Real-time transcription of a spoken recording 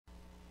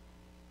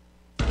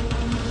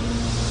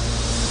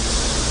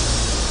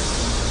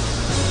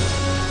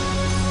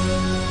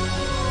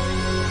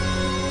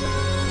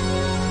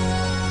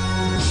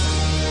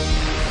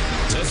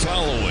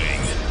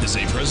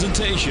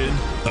presentation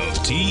of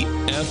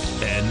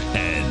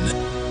TFNN.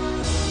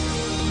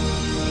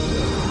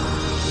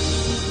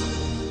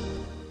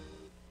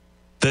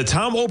 The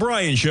Tom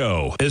O'Brien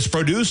Show is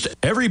produced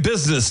every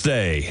business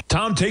day.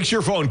 Tom takes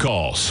your phone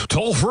calls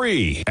toll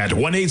free at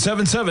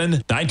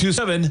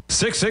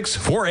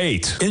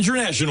 1-877-927-6648.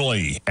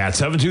 Internationally at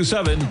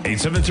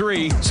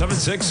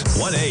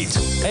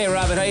 727-873-7618. Hey,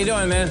 Robert, how you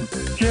doing, man?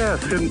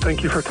 Yes, and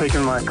thank you for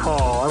taking my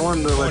call. I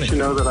wanted to let you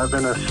know that I've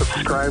been a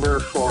subscriber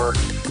for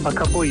a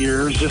couple of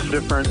years, just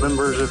different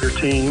members of your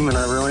team, and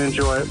I really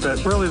enjoy it.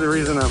 But really the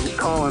reason I'm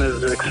calling is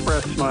to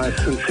express my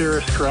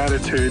sincerest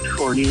gratitude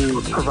for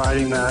you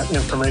providing that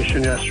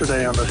information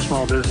yesterday on the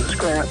small business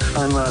grant.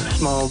 I'm a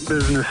small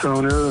business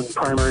owner and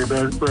primary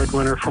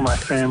breadwinner for my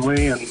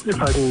family, and if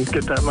I can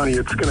get that money,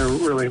 it's going to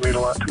really mean a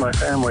lot to my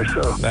family.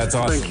 So that's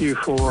awesome. Thank you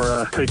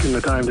for taking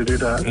the time to do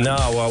that. No,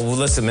 well,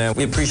 listen, man,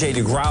 we appreciate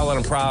you growling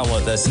and prowling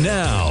with us.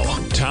 Now,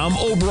 Tom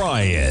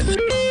O'Brien.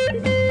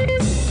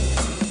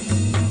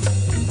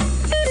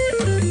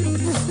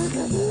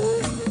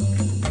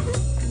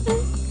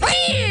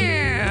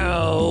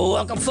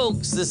 Welcome,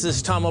 folks. This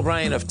is Tom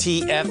O'Brien of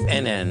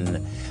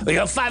TFNN. We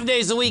go 5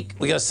 days a week.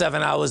 We go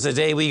 7 hours a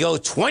day. We go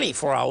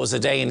 24 hours a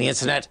day on the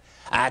internet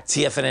at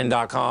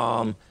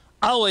TFNN.com.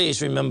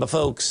 Always remember,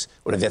 folks,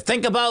 whatever you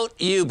think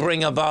about, you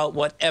bring about.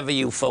 Whatever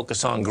you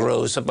focus on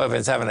grows. So whether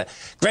it's having a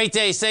great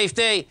day, safe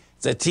day,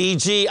 it's a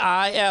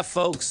TGIF,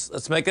 folks.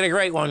 Let's make it a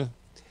great one.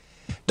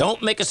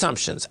 Don't make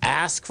assumptions.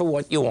 Ask for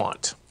what you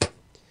want.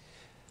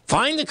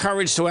 Find the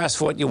courage to ask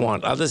for what you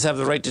want. Others have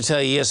the right to tell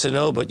you yes or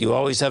no, but you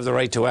always have the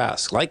right to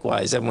ask.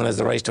 Likewise, everyone has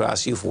the right to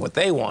ask you for what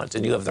they want,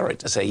 and you have the right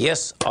to say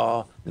yes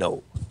or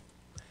no.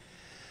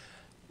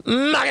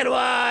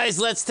 Market-wise,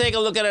 let's take a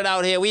look at it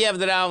out here. We have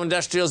the Dow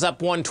Industrials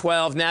up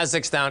 112,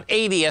 Nasdaq's down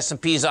 80,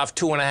 S&P's off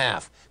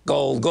 2.5.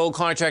 Gold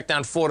contract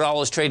down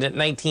 $4, trading at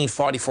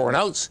 $19.44 an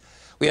ounce.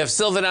 We have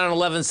silver down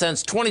 11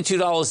 cents,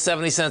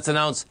 $22.70 an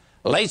ounce.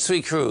 Light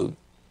sweet crude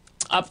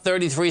up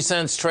 33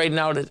 cents, trading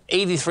out at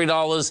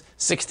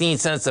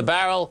 $83.16 a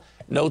barrel.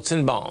 Notes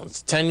and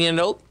bonds. 10-year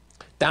note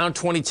down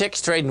 20 ticks,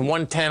 trading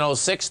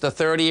 110.06. The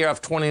 30-year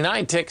up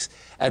 29 ticks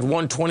at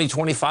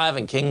 120.25.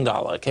 And King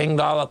Dollar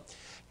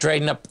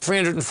trading up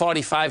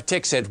 345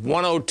 ticks at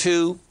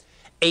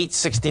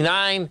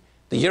 102.869.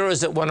 The euro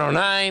is at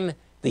 109.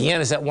 The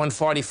yen is at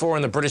 144,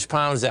 and the British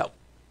pound is at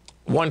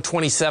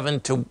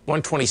 127 to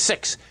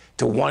 126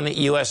 to $1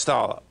 US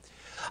dollar.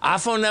 Our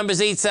phone number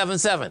is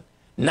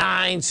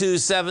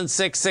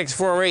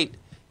 877-927-6648.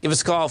 Give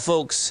us a call,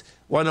 folks.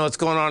 Want to know what's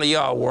going on in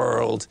your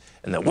world.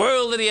 In the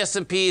world of the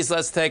S&Ps,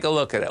 let's take a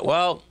look at it.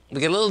 Well, we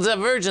get a little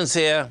divergence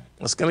here.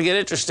 It's going to get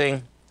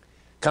interesting.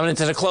 Coming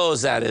into the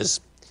close, that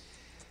is.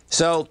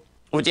 So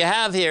what you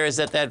have here is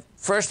that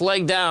first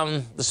leg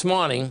down this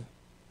morning,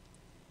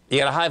 you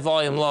got a high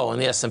volume low in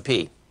the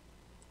S&P.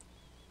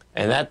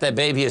 And that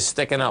baby is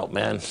sticking out,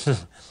 man,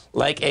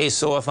 like a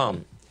sore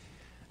thumb.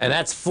 And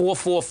that's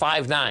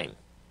 4459,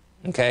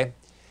 okay?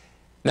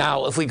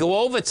 Now, if we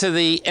go over to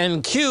the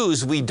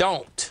NQs, we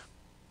don't,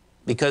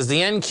 because the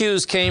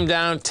NQs came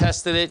down,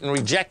 tested it, and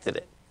rejected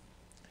it.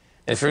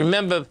 And if you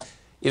remember,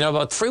 you know,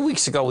 about 3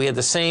 weeks ago, we had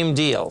the same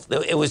deal.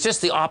 It was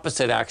just the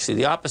opposite, actually.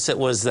 The opposite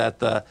was that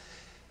the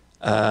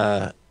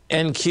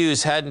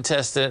NQs hadn't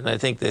tested it, and I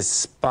think the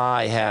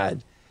SPY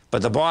had.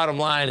 But the bottom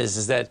line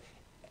is that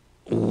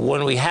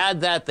when we had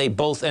that, they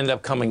both end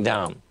up coming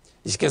down.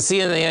 As you can see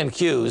in the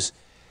NQs,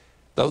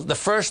 the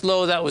first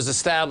low that was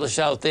established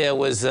out there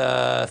was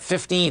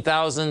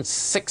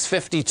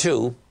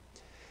 15,652.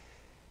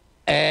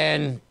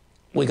 And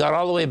we got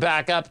all the way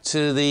back up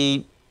to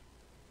the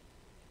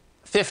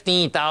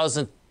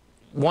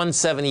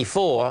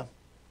 15,174.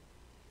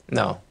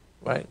 No,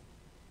 right?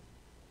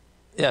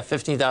 Yeah,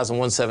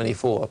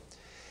 15,174.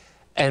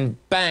 And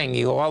bang,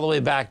 you go all the way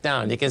back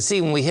down. You can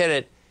see when we hit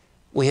it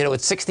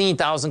with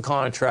 16,000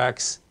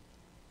 contracts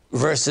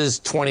versus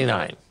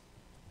 29.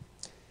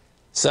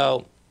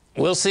 So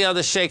we'll see how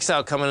this shakes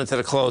out coming into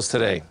the close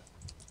today.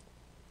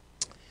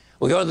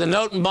 We go to the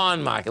note and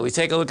bond market. We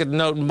take a look at the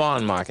note and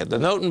bond market. The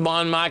note and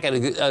bond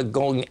market are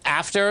going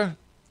after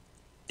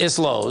its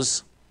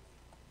lows.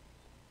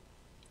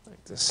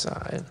 Like this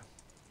side.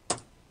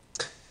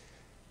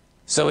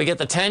 So we get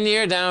the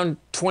 10-year down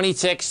 20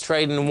 ticks,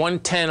 trading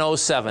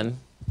 110.07.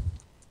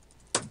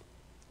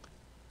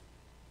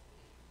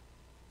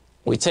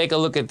 We take a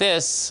look at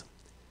this,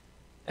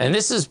 and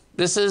this is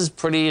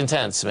pretty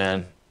intense,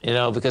 man. You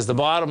know, because the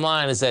bottom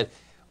line is that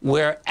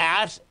we're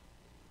at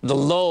the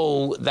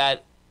low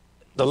that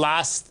the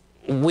last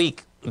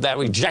week that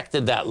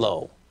rejected that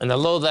low. And the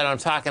low that I'm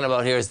talking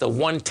about here is the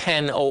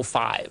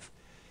 110.05.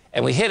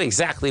 And we hit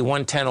exactly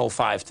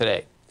 110.05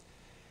 today.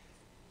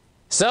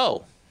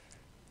 So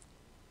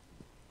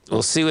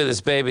we'll see where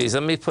this baby is.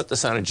 Let me put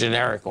this on a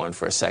generic one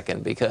for a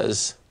second,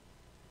 because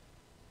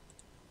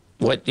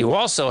what you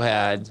also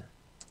had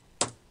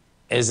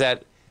is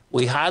that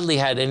we hardly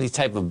had any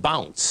type of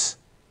bounce.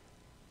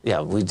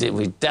 Yeah, we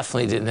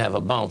definitely didn't have a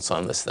bounce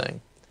on this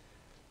thing.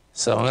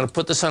 So I'm going to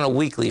put this on a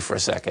weekly for a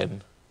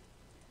second.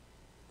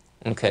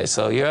 Okay,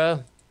 so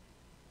you're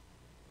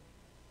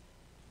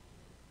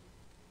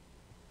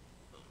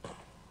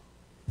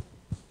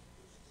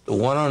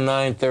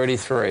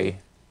 109.33.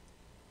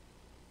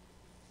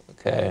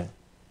 Okay.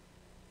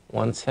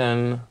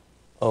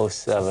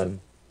 110.07.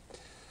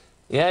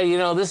 Yeah, you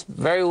know, this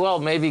very well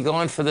may be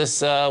going for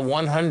this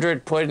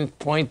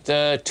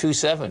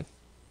 100.27,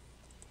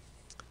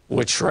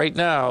 which right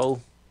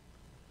now,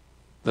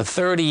 the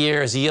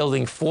 30-year is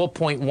yielding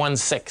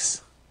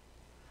 4.16,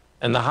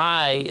 and the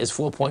high is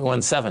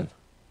 4.17.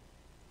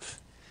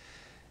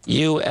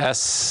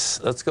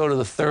 U.S., let's go to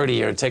the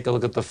 30-year and take a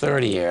look at the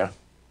 30-year.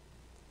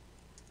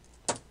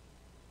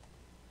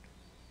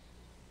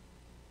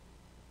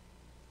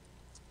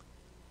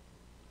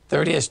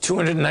 '30 has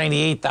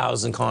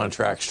 298,000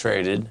 contracts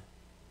traded.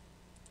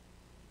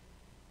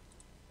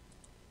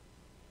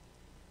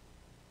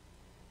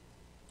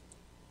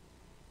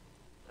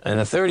 And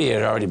the 30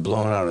 had already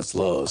blown out its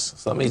lows.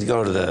 So let me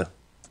go to the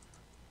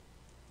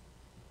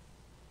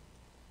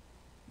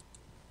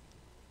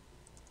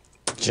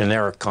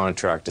generic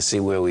contract to see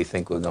where we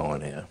think we're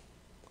going here.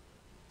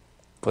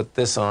 Put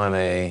this on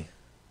a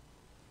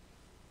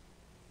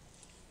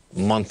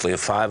monthly,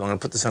 I'm going to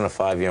put this on a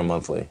 5-year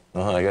monthly.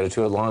 I got to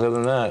do it longer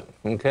than that.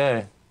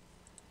 Okay.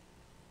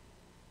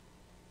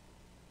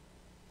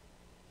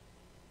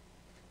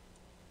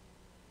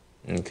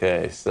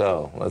 Okay,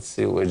 so let's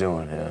see what we're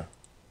doing here.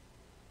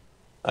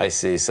 I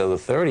see. So the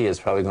 30 is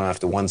probably going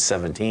after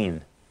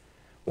 117.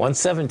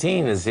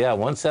 117 is, yeah,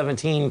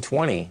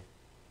 117.20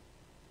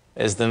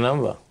 is the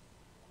number.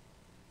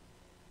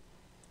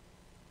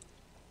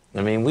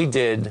 I mean, we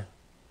did...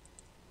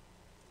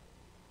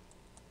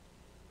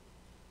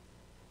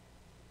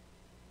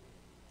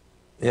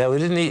 Yeah, we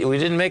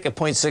didn't make a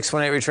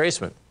 0.618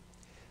 retracement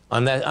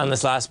on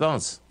this last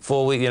bounce.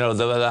 4 week, you know,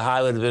 the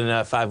high would have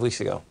been 5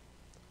 weeks ago.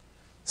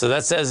 So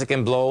that says it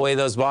can blow away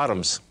those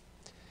bottoms.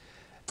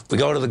 We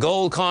go to the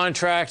gold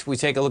contract. We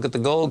take a look at the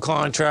gold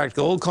contract.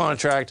 Gold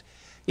contract,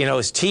 you know,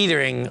 is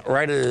teetering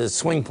right at a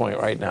swing point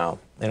right now.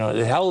 You know,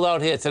 it held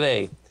out here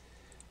today,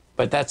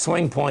 but that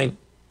swing point,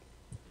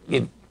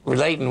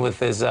 relating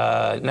with is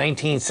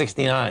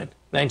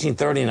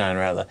 1939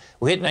 rather.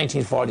 We hit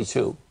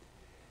 1942.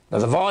 Now,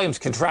 the volume's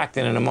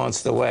contracting in a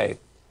monster way.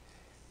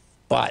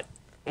 But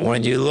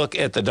when you look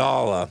at the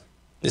dollar,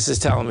 this is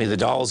telling me the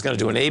dollar's going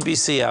to do an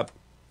ABC up.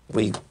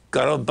 We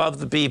got above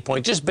the B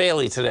point, just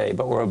barely today,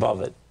 but we're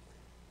above it.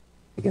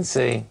 You can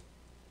see,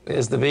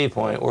 there's the B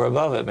point. We're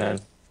above it, man.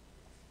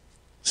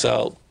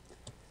 So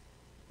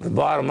the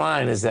bottom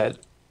line is that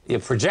your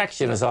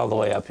projection is all the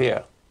way up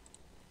here.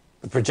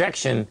 The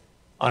projection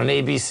on an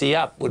ABC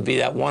up would be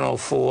that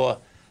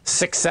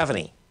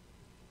 104.670.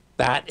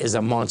 That is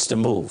a monster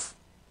move.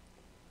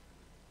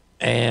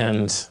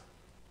 And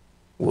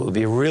what would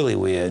be really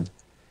weird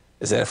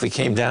is that if we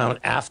came down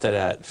after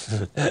that.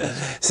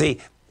 See,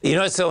 you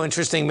know what's so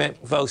interesting, man,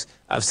 folks?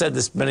 I've said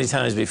this many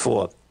times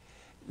before,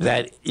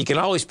 that you can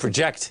always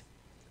project.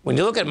 When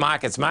you look at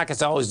markets,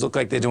 markets always look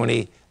like they're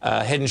doing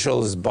a head and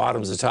shoulders,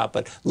 bottoms to top.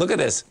 But look at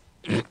this.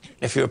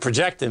 If you're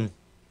projecting,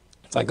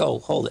 it's like, oh,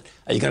 hold it.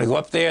 Are you going to go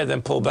up there,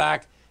 then pull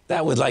back?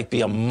 That would like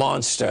be a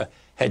monster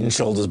head and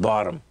shoulders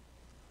bottom.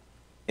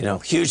 You know,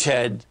 huge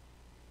head,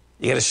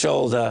 you get a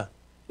shoulder,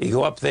 you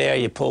go up there,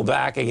 you pull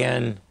back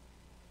again.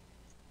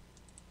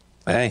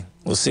 Hey,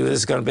 we'll see what this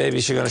is going to be.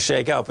 Maybe she's going to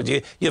shake out. But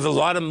you have a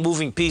lot of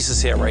moving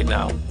pieces here right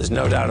now. There's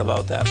no doubt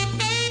about that.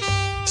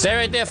 Stay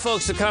right there,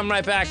 folks. We'll come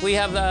right back. We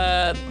have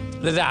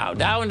the Dow.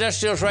 Dow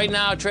Industrials right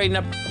now trading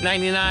up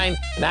 99.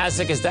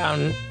 Nasdaq is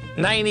down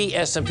 90.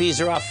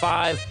 S&Ps are off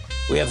 5.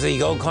 We have the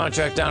gold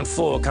contract down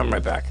 4. We'll come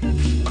right back.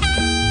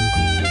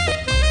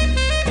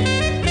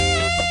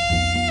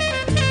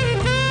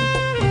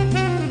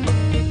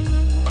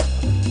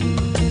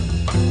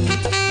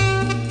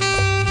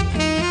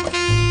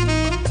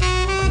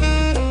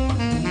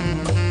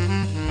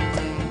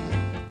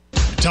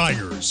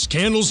 Tigers,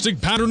 candlestick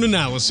pattern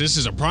analysis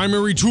is a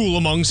primary tool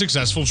among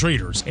successful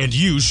traders, and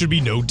you should be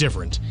no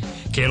different.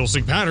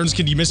 Candlestick patterns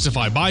can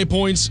demystify buy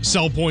points,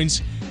 sell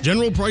points,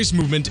 general price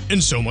movement,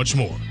 and so much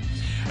more.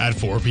 At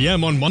 4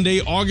 p.m. on Monday,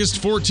 August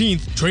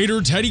 14th,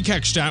 trader Teddy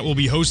Keckstadt will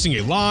be hosting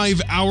a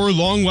live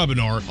hour-long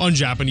webinar on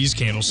Japanese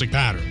candlestick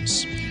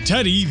patterns.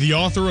 Teddy, the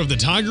author of the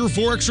Tiger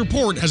Forex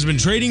Report, has been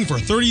trading for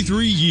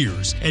 33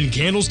 years, and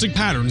candlestick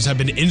patterns have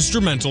been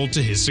instrumental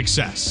to his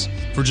success.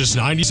 For just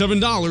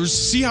 $97,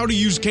 see how to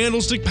use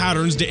candlestick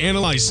patterns to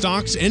analyze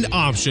stocks and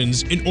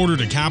options in order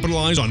to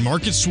capitalize on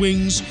market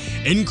swings,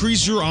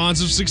 increase your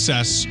odds of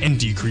success, and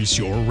decrease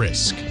your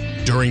risk.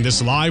 During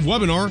this live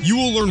webinar, you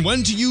will learn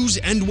when to use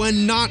and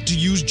when not to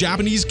use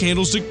Japanese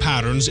candlestick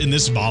patterns in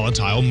this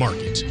volatile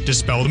market.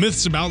 Dispel the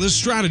myths about this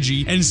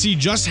strategy and see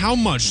just how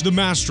much the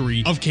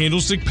mastery of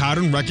candlestick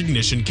pattern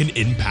recognition can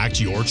impact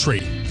your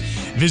trading.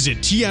 Visit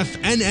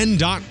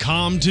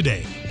TFNN.com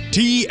today.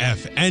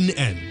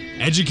 TFNN,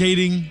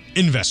 educating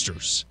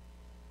investors.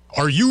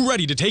 Are you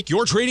ready to take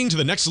your trading to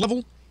the next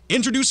level?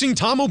 Introducing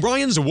Tom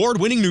O'Brien's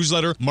award-winning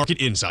newsletter, Market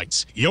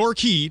Insights, your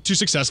key to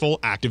successful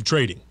active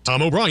trading.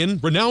 Tom O'Brien,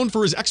 renowned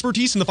for his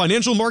expertise in the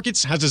financial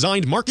markets, has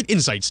designed Market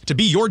Insights to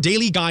be your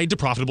daily guide to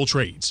profitable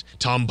trades.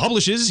 Tom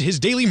publishes his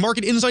daily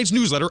Market Insights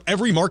newsletter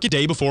every market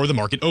day before the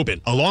market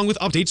open, along with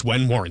updates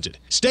when warranted.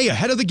 Stay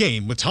ahead of the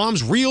game with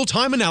Tom's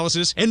real-time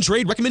analysis and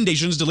trade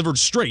recommendations delivered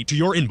straight to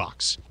your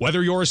inbox.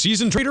 Whether you're a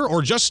seasoned trader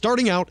or just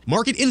starting out,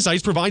 Market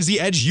Insights provides the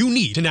edge you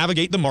need to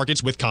navigate the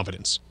markets with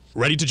confidence.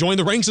 Ready to join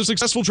the ranks of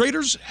successful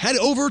traders? Head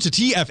over to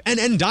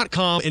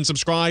TFNN.com and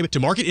subscribe to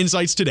Market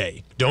Insights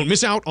today. Don't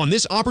miss out on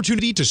this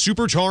opportunity to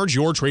supercharge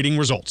your trading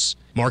results.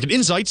 Market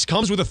Insights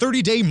comes with a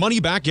 30-day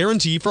money-back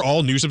guarantee for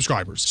all new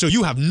subscribers, so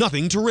you have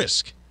nothing to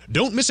risk.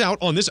 Don't miss out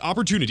on this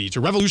opportunity to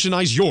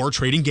revolutionize your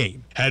trading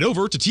game. Head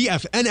over to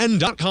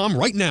TFNN.com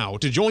right now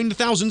to join the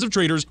thousands of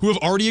traders who have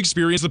already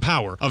experienced the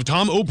power of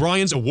Tom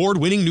O'Brien's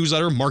award-winning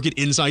newsletter, Market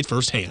Insights,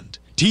 firsthand.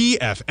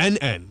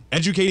 TFNN,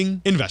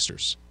 educating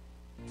investors.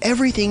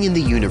 Everything in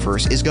the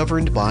universe is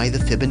governed by the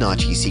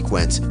Fibonacci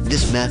sequence.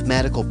 This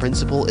mathematical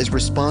principle is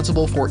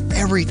responsible for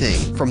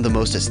everything from the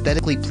most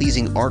aesthetically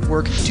pleasing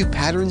artwork to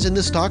patterns in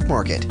the stock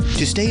market.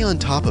 To stay on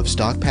top of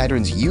stock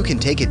patterns you can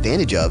take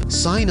advantage of,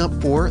 sign up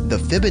for the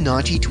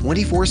Fibonacci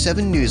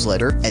 24/7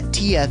 newsletter at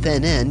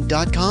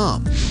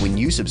TFNN.com. When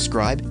you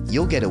subscribe,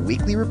 you'll get a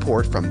weekly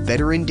report from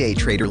veteran day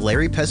trader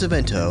Larry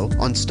Pesavento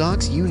on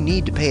stocks you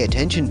need to pay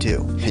attention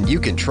to. And you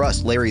can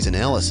trust Larry's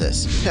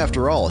analysis.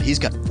 After all, he's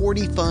got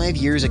 45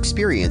 years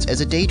experience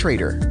as a day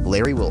trader.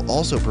 Larry will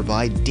also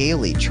provide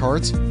daily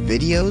charts,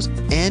 videos,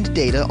 and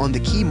data on the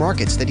key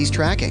markets that he's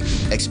tracking.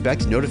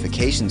 Expect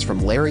notifications from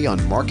Larry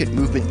on market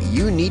movement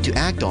you need to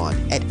act on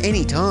at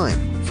any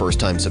time.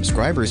 First-time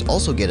subscribers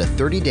also get a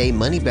 30-day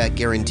money-back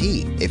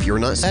guarantee. If you're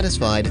not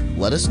satisfied,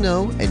 let us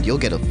know and you'll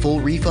get a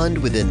full refund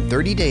within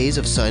 30 days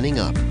of signing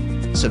up.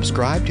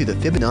 Subscribe to the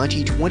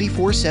Fibonacci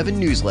 24/7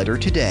 newsletter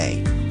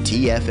today.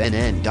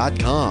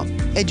 TFNN.com,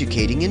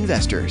 educating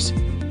investors.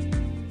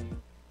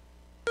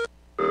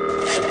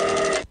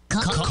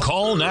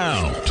 Call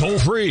now, toll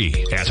free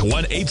at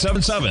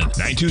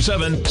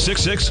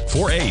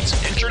 1-877-927-6648.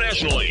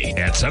 Internationally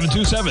at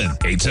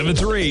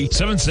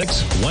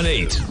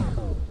 727-873-7618.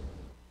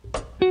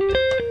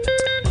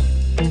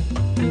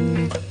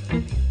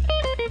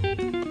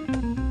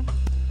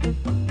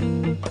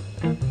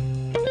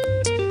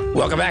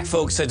 Welcome back,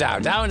 folks, to Dow.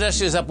 Dow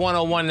Industrials up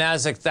 101,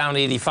 NASDAQ down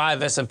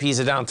 85, S&Ps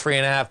are down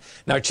 3.5.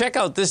 Now, check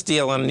out this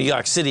deal in New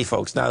York City,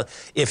 folks. Now,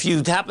 if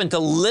you happen to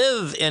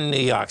live in New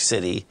York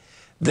City,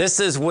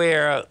 this is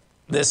where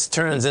this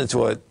turns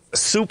into a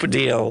super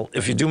deal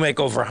if you do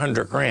make over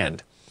 100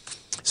 grand.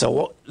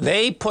 So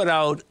they put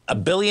out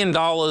 $1 billion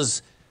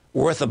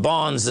worth of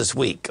bonds this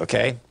week,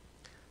 okay?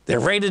 They're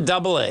rated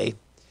AA.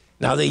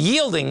 Now, they're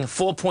yielding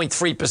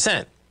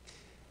 4.3%.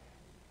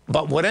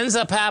 But what ends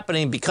up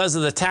happening because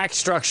of the tax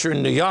structure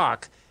in New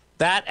York,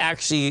 that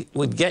actually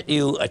would get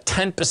you a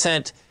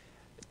 10%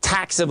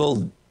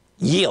 taxable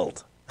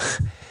yield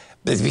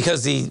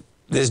because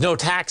there's no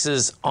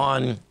taxes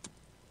on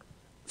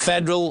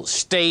federal,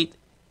 state,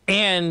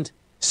 and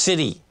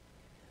city.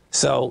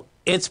 So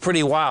it's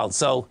pretty wild.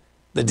 So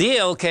the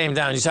deal came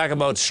down. You talk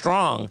about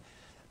strong.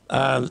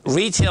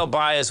 Retail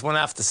buyers went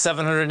after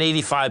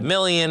 $785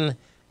 million,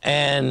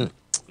 and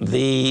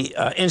the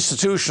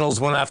institutionals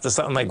went after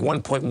something like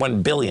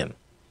 $1.1 billion.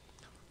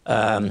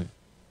 That's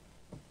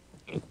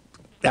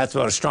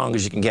about as strong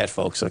as you can get,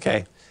 folks,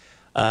 okay?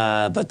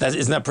 But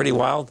isn't that pretty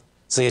wild?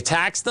 So you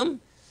tax them,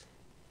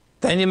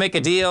 then you make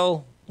a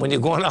deal when you're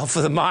going out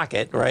for the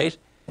market, right?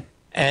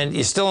 And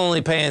you're still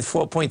only paying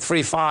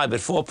 4.35, but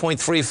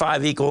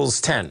 4.35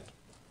 equals 10.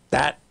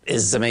 That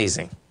is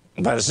amazing.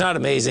 But it's not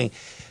amazing,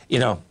 you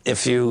know,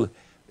 if you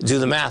do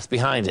the math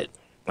behind it.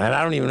 And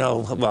I don't even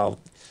know, well,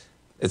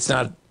 it's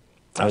not,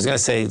 I was going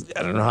to say,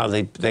 I don't know how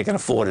they can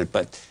afford it,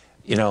 but,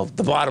 you know,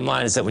 the bottom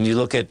line is that when you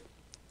look at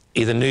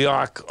either New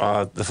York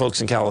or the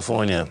folks in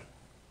California,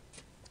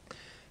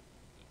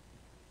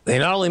 they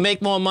not only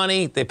make more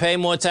money, they pay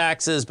more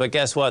taxes, but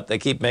guess what? They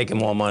keep making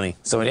more money.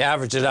 So when you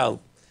average it out,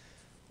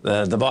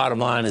 the bottom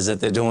line is that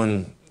they're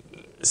doing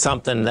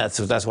something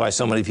that's why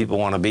so many people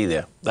want to be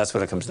there. That's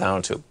what it comes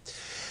down to.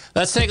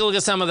 Let's take a look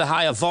at some of the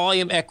higher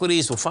volume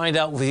equities. We'll find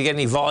out if we get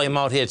any volume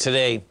out here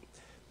today.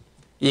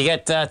 You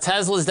get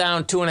Tesla's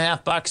down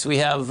 $2.50. We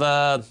have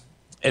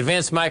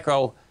Advanced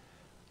Micro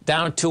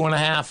down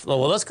 2.5.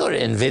 Well, let's go to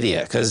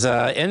NVIDIA because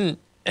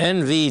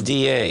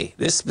NVDA,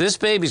 this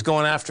baby's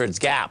going after its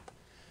gap.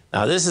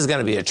 Now, this is going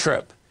to be a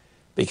trip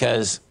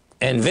because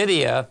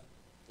NVIDIA,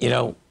 you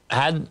know,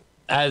 had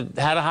a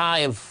high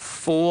of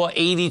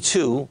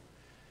 482.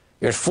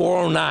 You're at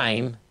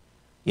 409.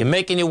 You're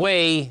making your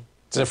way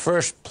to the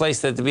first place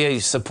that to be a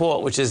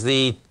support, which is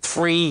the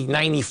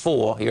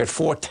 394. You're at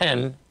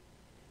 410.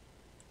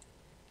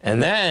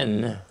 And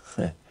then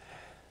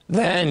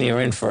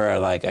you're in for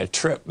like a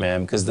trip,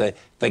 man, because the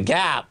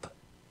gap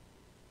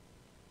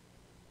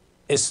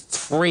is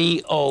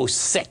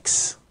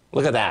 306.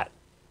 Look at that.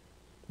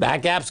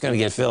 That gap's going to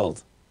get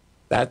filled.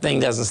 That thing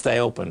doesn't stay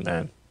open,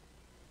 man.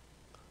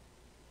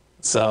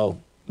 So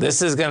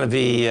This is going to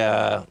be,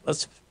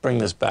 let's bring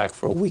this back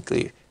for a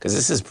weekly, because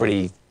this is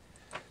pretty,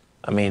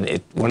 I mean,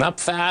 it went up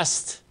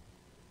fast.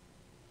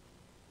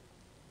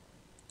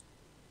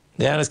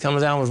 Yeah, and it's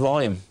coming down with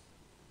volume.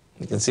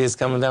 You can see it's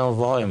coming down with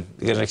volume.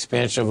 You get an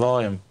expansion of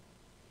volume.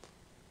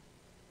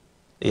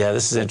 Yeah,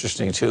 this is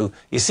interesting too.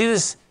 You see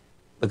this?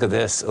 Look at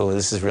this. Oh,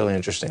 this is really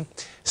interesting.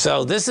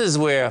 So this is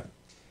where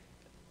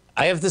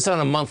I have this on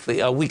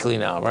a weekly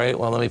now, right?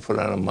 Well, let me put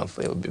it on a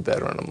monthly. It would be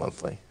better on a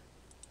monthly.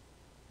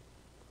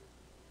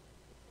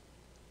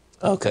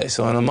 Okay,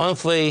 so on a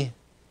monthly,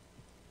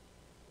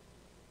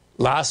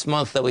 last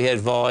month that we had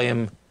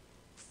volume,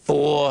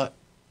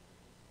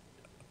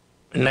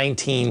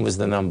 419 was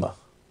the number.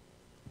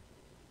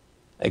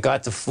 It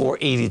got to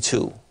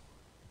 482.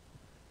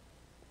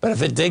 But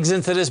if it digs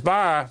into this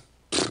bar,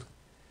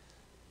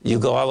 you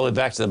go all the way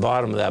back to the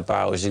bottom of that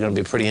bar, which is going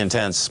to be pretty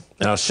intense.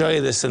 And I'll show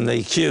you this in the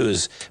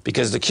Qs,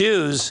 because the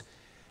Qs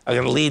are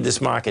going to lead this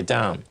market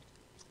down.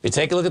 If you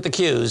take a look at the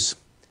Qs,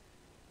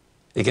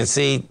 you can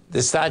see they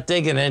start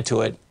digging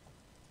into it.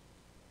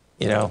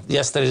 You know,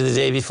 yesterday, the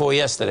day before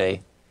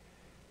yesterday,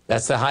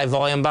 that's the high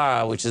volume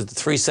bar, which is the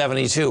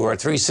 372 or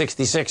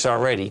 366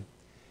 already.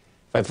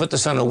 If I put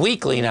this on a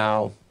weekly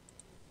now,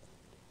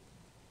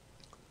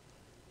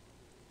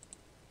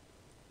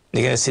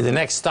 you're going to see the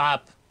next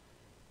stop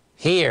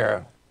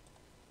here.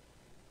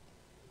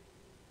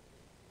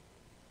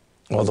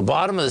 Well, the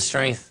bottom of the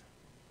strength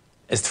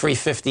is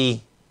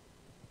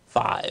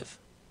 355.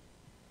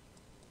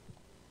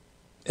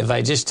 If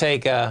I just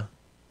take a,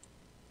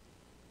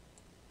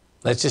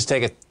 let's just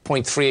take a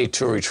 0.382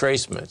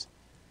 retracement.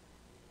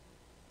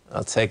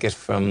 I'll take it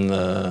from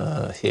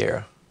the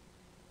here.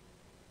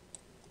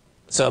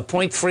 So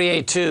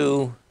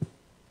 0.382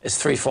 is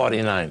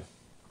 349,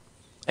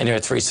 and you're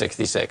at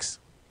 366.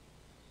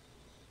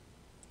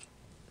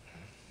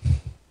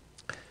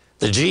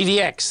 The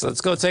GDX, let's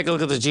go take a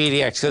look at the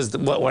GDX, because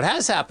what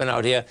has happened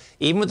out here,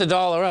 even with the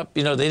dollar up,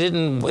 you know, they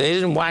didn't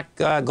whack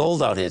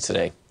gold out here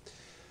today.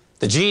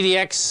 The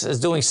GDX is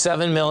doing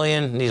 7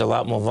 million, need a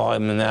lot more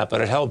volume than that,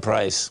 but it held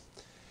price.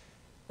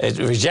 It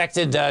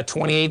rejected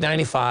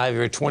 28.95,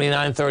 you're at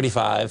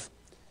 29.35.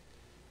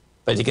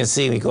 But you can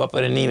see we go up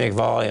at anemic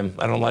volume.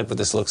 I don't like what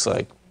this looks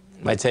like.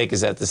 My take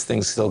is that this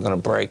thing's still going to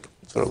break.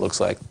 That's what it looks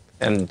like.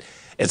 And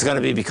it's going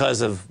to be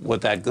because of what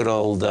that good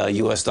old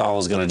US dollar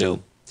is going to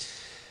do.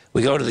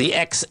 We go to the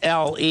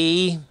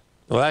XLE.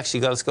 Well,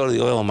 actually, let's go to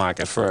the oil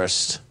market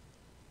first.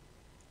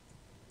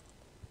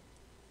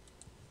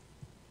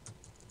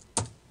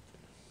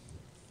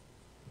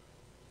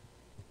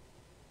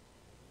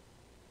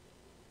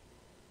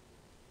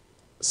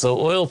 So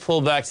oil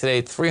pulled back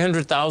today,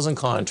 300,000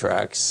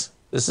 contracts.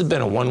 This has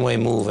been a one-way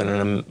move in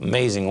an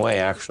amazing way,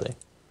 actually.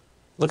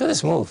 Look at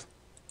this move.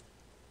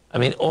 I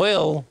mean,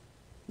 oil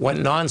went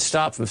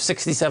nonstop from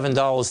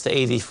 $67 to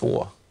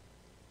 84.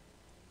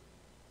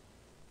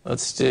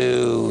 Let's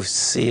do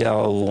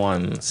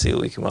CL1, see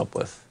what we come up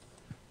with.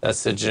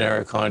 That's the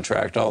generic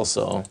contract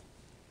also.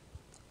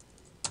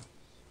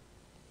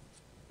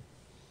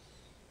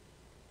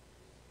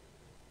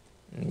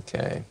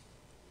 Okay.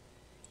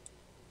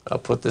 I'll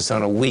put this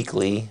on a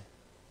weekly.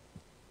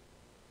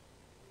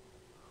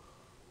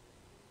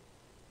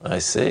 I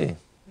see.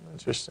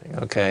 Interesting.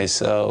 Okay,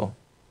 so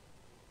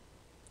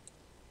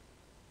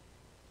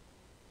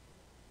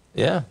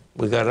yeah,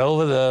 we got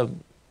over the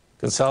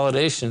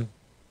consolidation.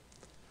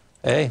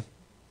 Hey,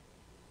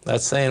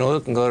 that's saying oil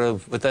can go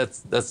to, but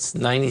that's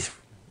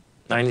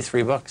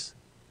 93 bucks.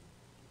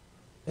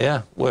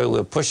 Yeah,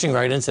 we're pushing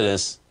right into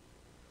this.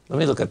 Let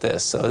me look at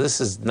this. So this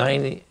is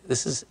 90,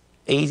 this is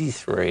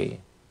 83.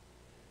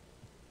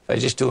 If I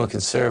just do it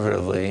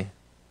conservatively,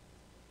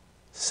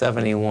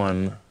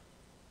 71,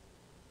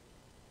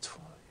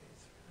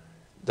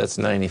 that's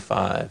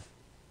 95.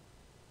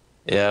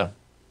 Yeah.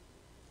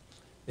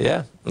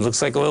 Yeah, it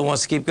looks like oil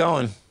wants to keep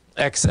going.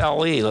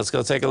 XLE, let's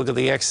go take a look at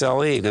the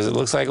XLE, because it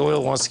looks like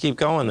oil wants to keep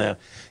going there.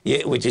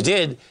 What you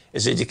did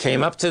is that you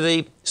came up to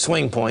the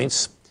swing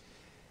points.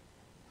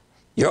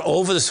 You're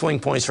over the swing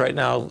points right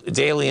now,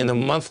 daily and the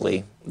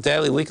monthly,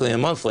 daily, weekly,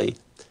 and monthly.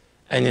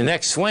 And your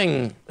next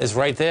swing is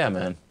right there,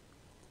 man.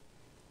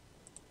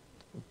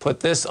 Put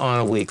this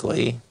on a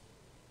weekly.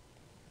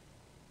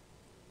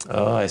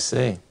 Oh, I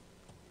see.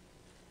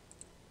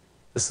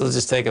 This will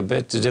just take a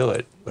bit to do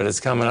it, but it's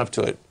coming up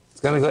to it.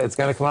 It's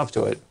gonna come up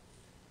to it.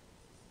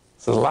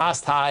 So the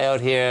last high out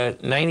here,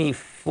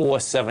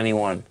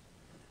 94.71.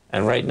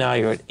 And right now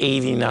you're at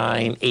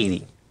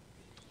 89.80.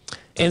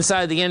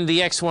 Inside the end of the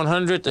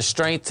X100, the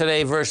strength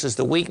today versus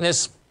the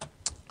weakness.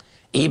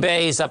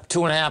 eBay is up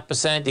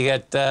 2.5%. You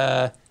got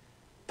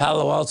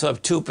Palo Alto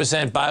up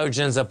 2%.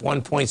 Biogen's up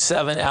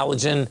 1.7.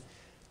 Allergen,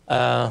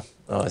 oh,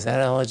 is that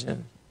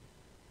Allergen?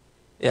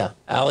 Yeah,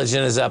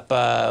 Allergen is up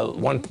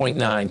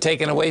 1.9.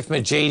 Taken away from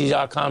it,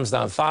 JD.com's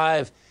down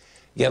 5.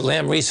 You get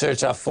Lam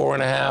Research off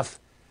 4.5.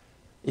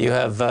 You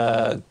have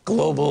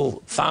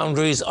Global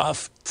Foundries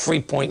off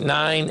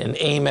 3.9, and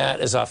AMAT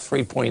is off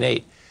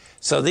 3.8.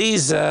 So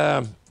these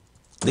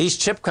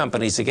chip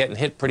companies are getting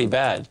hit pretty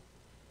bad.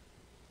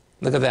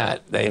 Look at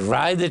that. They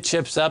ride the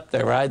chips up,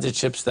 they ride the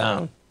chips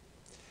down.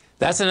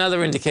 That's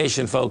another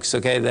indication, folks,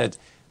 okay, that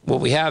what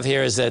we have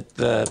here is that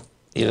the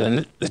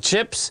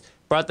chips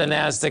brought the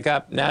NASDAQ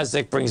up,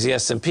 NASDAQ brings the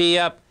S&P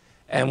up,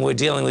 and we're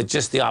dealing with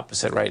just the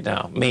opposite right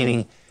now,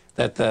 meaning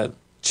that the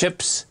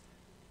chips,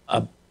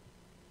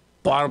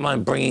 bottom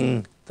line,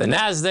 bringing the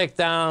NASDAQ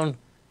down,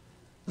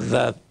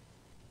 the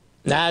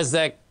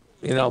NASDAQ,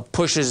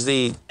 pushes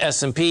the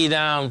S&P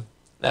down.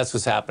 That's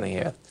what's happening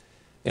here.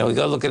 We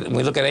look at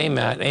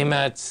AMAT.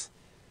 AMAT's,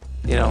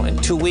 in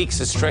 2 weeks,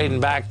 it's trading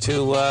back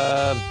to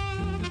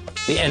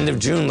the end of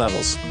June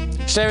levels.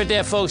 Stay right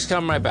there, folks.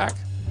 Come right back.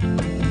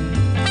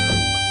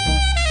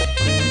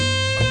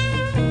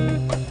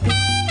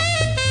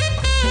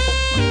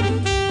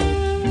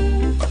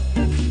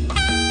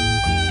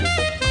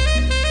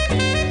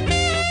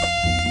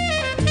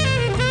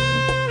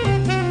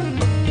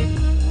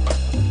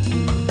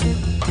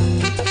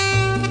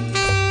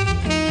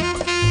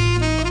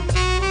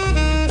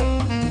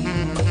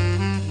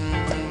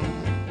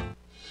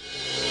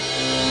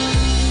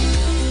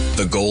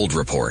 The Gold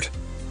Report.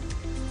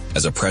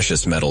 As a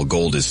precious metal,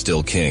 gold is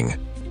still king.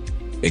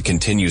 It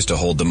continues to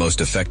hold the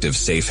most effective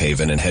safe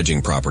haven and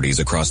hedging properties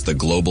across the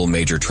global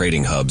major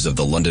trading hubs of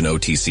the London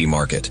OTC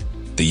market,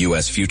 the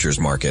U.S. futures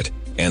market,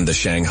 and the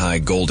Shanghai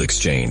Gold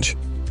Exchange.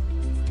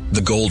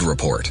 The Gold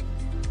Report.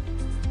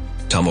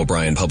 Tom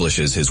O'Brien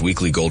publishes his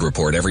weekly gold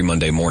report every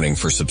Monday morning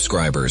for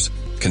subscribers,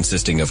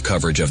 consisting of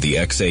coverage of the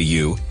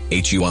XAU,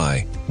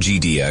 HUI,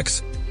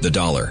 GDX, the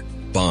dollar,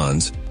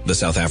 bonds, the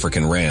South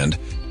African rand,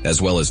 as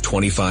well as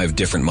 25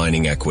 different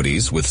mining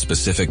equities with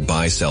specific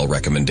buy-sell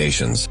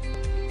recommendations.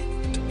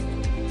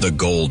 The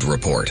Gold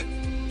Report.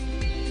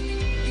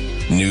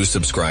 New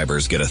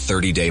subscribers get a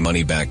 30-day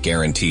money-back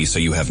guarantee, so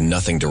you have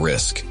nothing to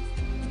risk.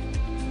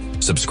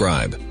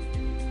 Subscribe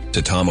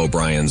to Tom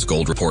O'Brien's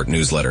Gold Report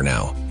newsletter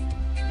now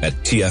at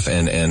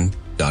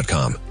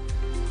TFNN.com.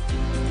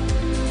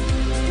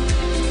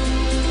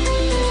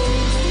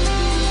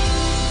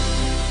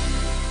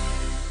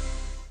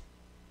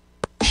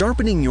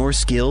 Sharpening your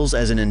skills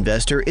as an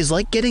investor is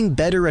like getting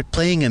better at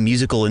playing a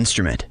musical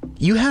instrument.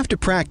 You have to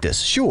practice,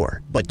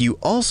 sure, but you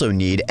also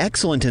need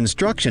excellent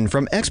instruction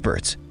from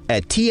experts.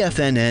 At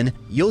TFNN,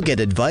 you'll get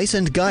advice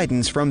and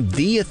guidance from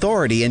the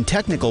authority in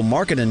technical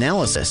market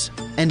analysis.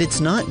 And it's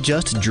not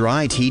just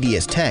dry,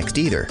 tedious text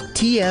either.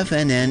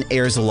 TFNN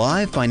airs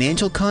live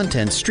financial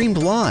content streamed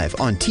live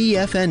on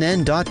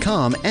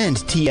TFNN.com and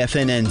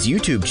TFNN's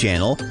YouTube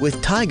channel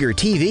with Tiger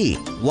TV,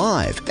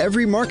 live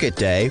every market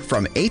day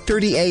from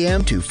 8:30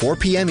 a.m. to 4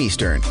 p.m.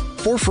 Eastern.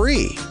 For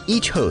free.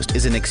 Each host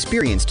is an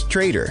experienced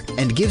trader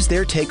and gives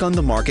their take on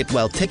the market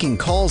while taking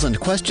calls and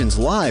questions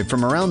live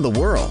from around the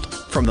world.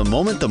 From the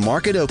moment the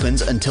market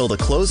opens until the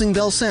closing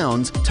bell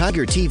sounds,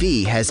 Tiger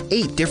TV has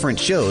 8 different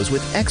shows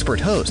with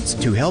expert hosts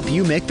to help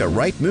you make the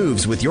right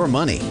moves with your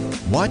money.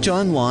 Watch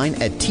online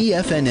at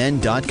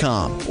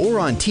TFNN.com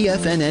or on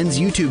TFNN's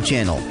YouTube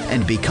channel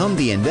and become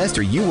the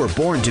investor you were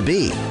born to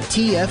be.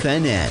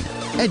 TFNN,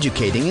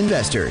 educating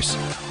investors.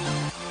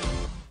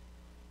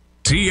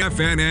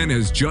 TFNN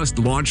has just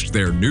launched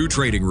their new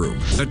trading room,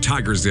 the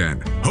Tiger's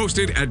Den.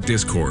 Hosted at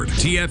Discord,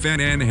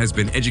 TFNN has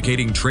been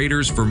educating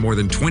traders for more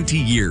than 20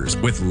 years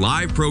with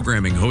live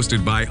programming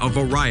hosted by a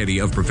variety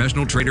of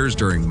professional traders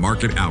during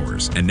market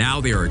hours. And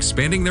now they are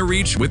expanding their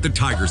reach with the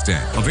Tiger's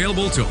Den,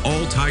 available to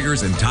all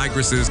tigers and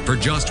tigresses for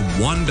just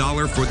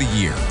 $1 for the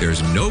year.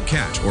 There's no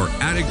catch or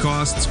added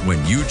costs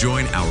when you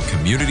join our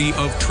community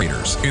of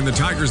traders. In the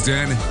Tiger's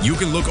Den, you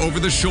can look over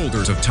the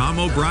shoulders of Tom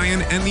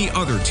O'Brien and the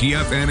other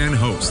TFNN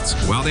hosts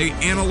while they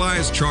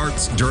analyze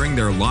charts during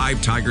their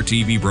live Tiger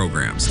TV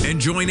programs,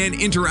 and join an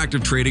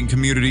interactive trading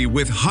community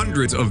with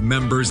hundreds of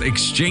members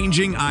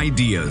exchanging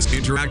ideas.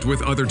 Interact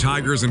with other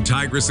tigers and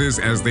tigresses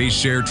as they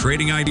share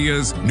trading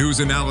ideas, news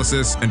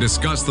analysis, and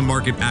discuss the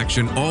market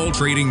action all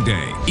trading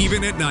day,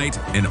 even at night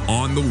and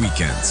on the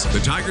weekends. The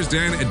Tiger's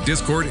Den at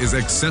Discord is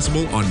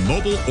accessible on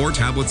mobile or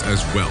tablets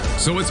as well,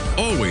 so it's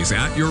always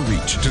at your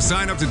reach. To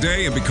sign up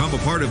today and become a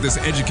part of this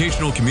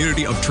educational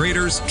community of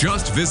traders,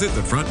 just visit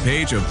the front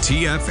page of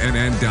TFNN.com.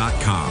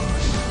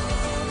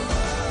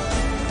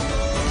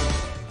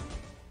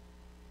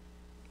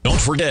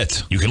 Don't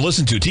forget, you can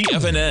listen to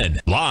TFNN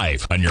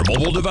live on your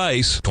mobile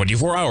device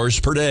 24 hours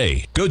per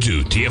day. Go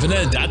to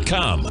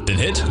TFNN.com, then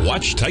hit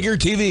Watch Tiger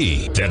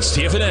TV. That's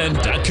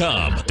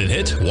TFNN.com, then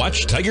hit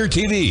Watch Tiger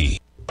TV.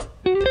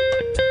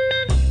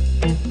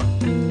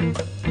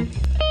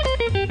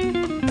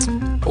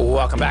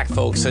 Welcome back,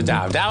 folks. So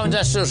Dow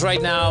Industrials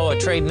right now are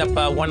trading up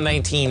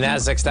 119.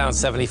 Nasdaq's down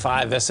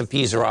 75.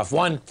 S&Ps are off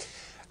 1.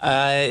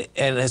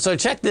 And so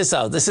check this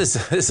out. This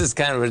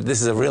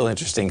is a real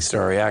interesting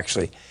story,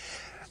 actually.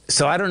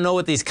 So I don't know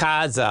what these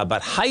cards are,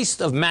 but Heist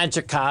of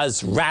Magic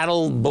Cards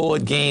Rattle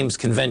Board Games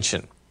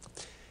Convention.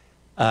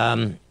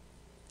 So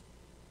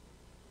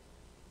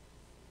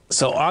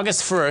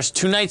August 1st,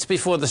 2 nights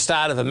before the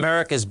start of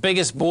America's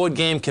biggest board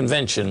game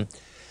convention,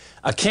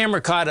 a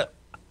camera caught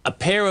a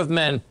pair of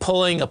men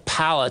pulling a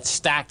pallet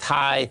stacked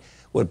high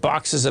with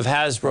boxes of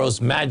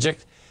Hasbro's Magic,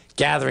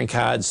 gathering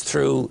cards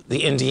through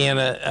the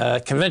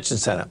Indiana Convention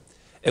Center.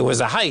 It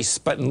was a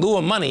heist, but in lieu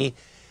of money,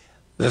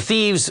 the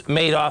thieves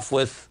made off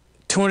with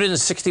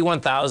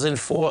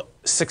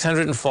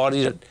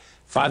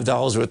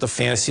 $261,645 worth of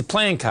fantasy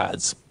playing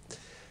cards.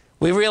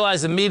 We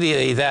realized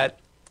immediately that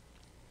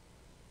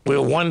we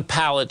were one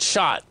pallet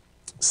shot,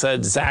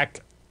 said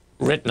Zach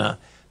Rittner,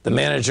 the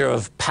manager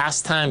of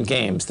Pastime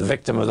Games, the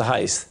victim of the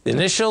heist. The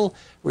initial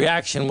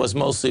reaction was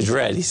mostly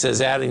dread, he says,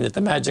 adding that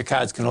the magic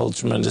cards can hold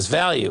tremendous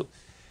value.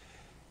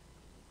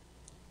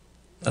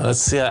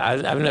 Let's see,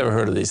 I've never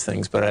heard of these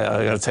things, but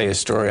I got to tell you a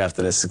story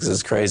after this because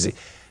it's crazy.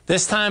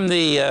 This time,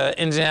 the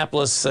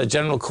Indianapolis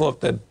General Corp,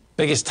 the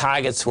biggest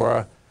targets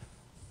were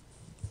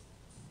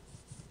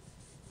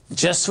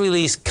just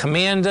released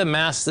Commander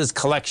Masters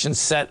Collection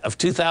set of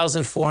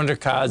 2,400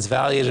 cards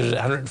valued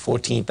at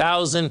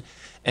 $114,000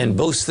 and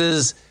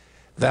boosters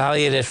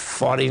valued at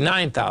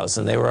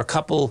 $49,000. There were a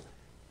couple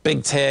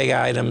big tag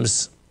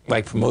items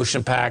like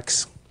promotion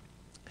packs.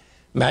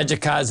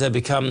 Magic cards have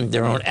become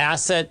their own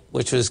asset,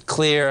 which was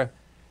clear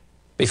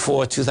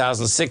before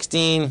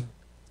 2016.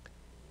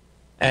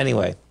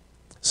 Anyway,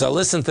 so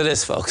listen to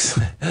this, folks.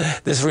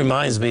 This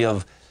reminds me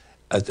of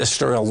a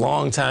story a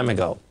long time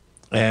ago.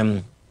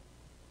 And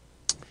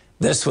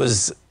this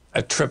was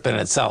a trip in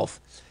itself.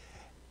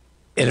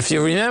 And if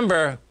you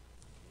remember,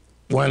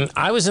 when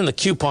I was in the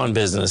coupon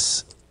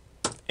business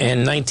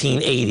in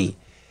 1980,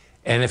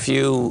 and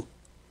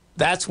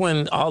that's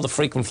when all the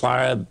frequent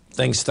flyer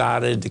things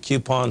started, the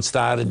coupon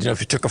started. You know, if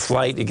you took a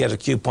flight, you get a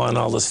coupon,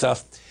 all this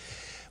stuff.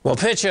 Well,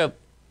 picture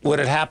what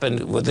had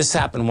happened. Well, this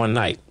happened one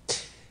night.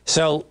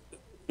 So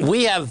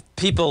we have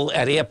people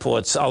at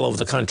airports all over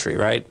the country,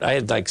 right? I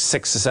had like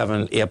 6 or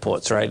 7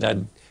 airports, right?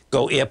 I'd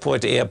go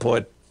airport to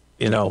airport,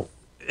 you know,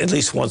 at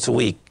least once a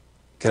week.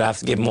 Could have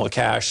to give more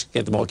cash,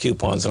 get more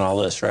coupons and all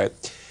this, right?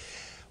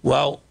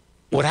 Well,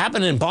 what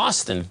happened in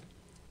Boston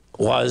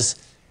was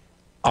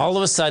all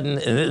of a sudden,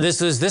 and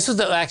this was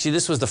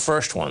the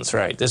first ones,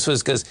 right? This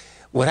was because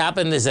what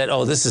happened is that,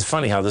 oh, this is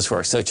funny how this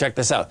works. So check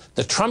this out.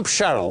 The Trump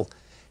shuttle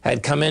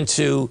had come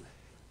into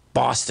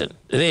Boston.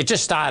 It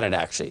just started,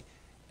 actually.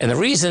 And the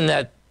reason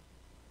that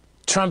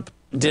Trump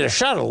did a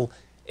shuttle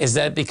is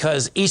that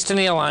because Eastern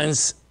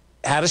Airlines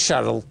had a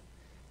shuttle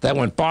that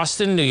went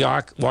Boston, New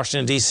York,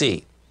 Washington,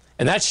 D.C.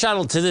 And that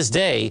shuttle to this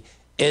day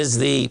is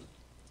the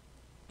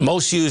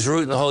most used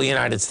route in the whole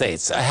United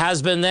States. It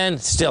has been then,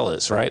 still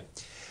is, right?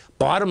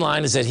 Bottom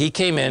line is that he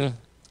came in,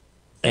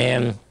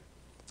 and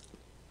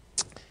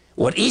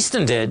what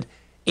Easton did,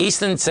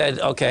 Easton said,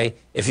 okay,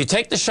 if you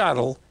take the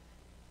shuttle,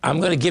 I'm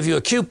going to give you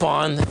a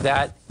coupon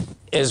that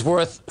is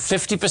worth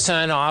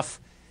 50% off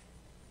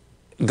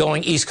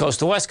going East Coast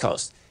to West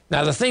Coast.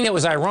 Now, the thing that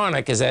was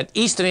ironic is that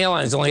Eastern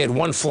Airlines only had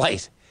one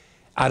flight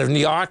out of New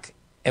York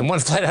and one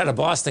flight out of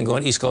Boston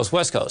going East Coast,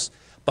 West Coast.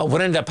 But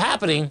what ended up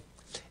happening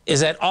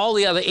is that all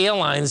the other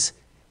airlines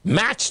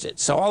matched it.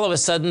 So all of a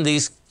sudden,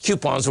 these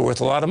coupons were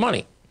worth a lot of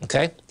money,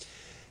 okay?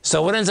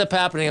 So what ends up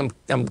happening,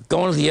 I'm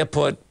going to the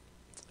airport,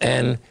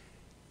 and,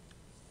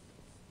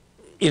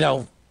 you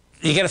know,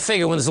 you got to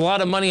figure when there's a lot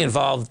of money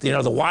involved, you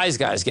know, the wise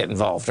guys get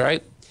involved,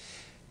 right?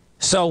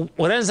 So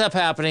what ends up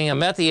happening,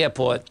 I'm at the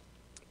airport,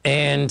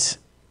 and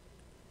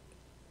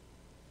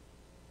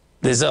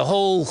there's a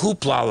whole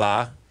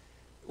hoopla,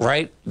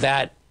 right?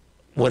 That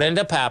what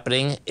ended up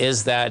happening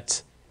is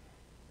that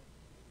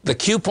the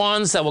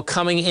coupons that were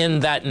coming in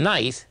that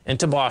night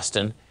into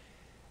Boston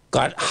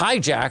got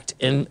hijacked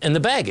in the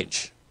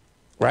baggage,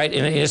 right?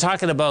 And you're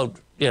talking about,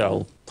 you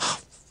know,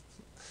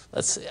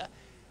 let's see,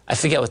 I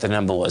forget what the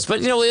number was, but,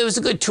 you know, it was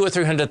a good $200,000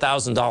 or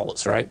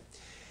 $300,000, right?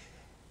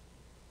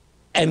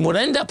 And what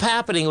ended up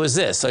happening was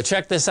this. So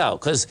check this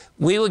out, because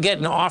we were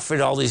getting offered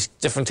all these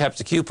different types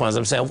of coupons.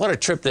 I'm saying, what a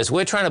trip this.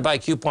 We're trying to buy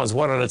coupons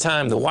one at a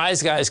time. The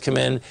wise guys come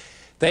in.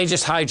 They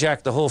just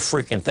hijack the whole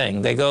freaking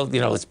thing. They go,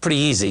 you know, it's pretty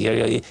easy.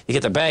 You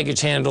get the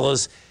baggage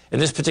handlers. In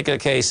this particular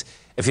case,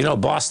 if you know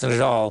Boston at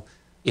all,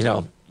 you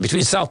know,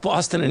 between South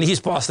Boston and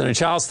East Boston and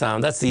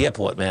Charlestown, that's the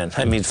airport, man.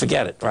 I mean,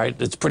 forget it, right?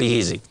 It's pretty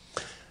easy.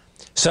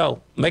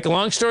 So, make a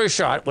long story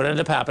short, what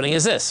ended up happening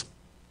is this,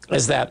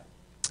 is that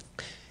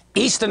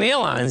Eastern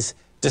Airlines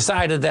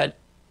decided that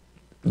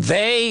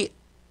they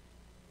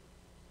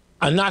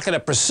are not going to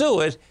pursue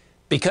it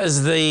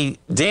because the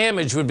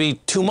damage would be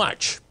too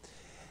much.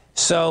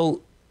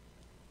 So,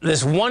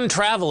 this one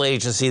travel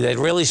agency that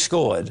really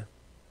scored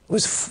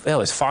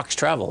was Fox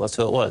Travel. That's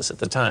who it was at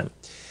the time.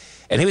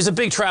 And he was a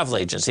big travel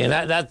agency, and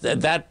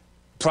that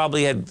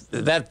probably had,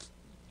 that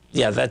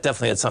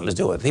definitely had something to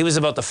do with it. He was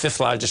about the 5th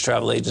largest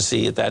travel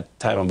agency at that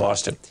time in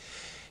Boston.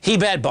 He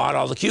had bought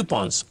all the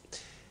coupons.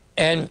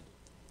 And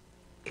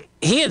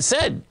he had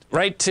said,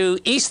 right, to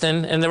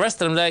Easton and the rest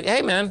of them, like,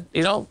 hey, man,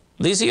 you know,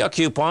 these are your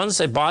coupons.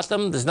 They bought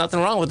them. There's nothing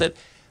wrong with it.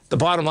 The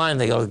bottom line,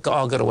 they all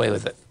got away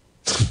with it.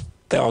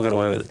 They all got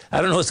away with it. I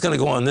don't know what's going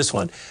to go on this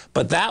one.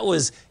 But that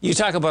was, you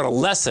talk about a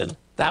lesson,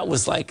 that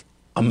was, like,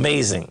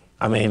 amazing.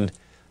 I mean,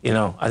 you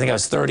know, I think I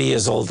was 30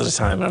 years old at the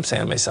time, and I'm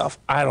saying to myself,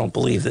 I don't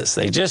believe this.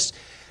 They just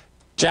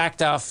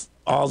jacked off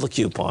all the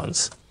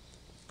coupons.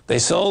 They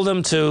sold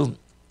them to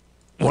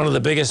one of the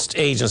biggest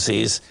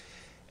agencies,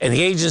 and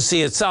the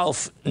agency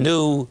itself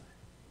knew,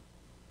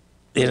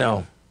 you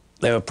know,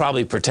 they were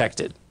probably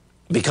protected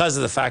because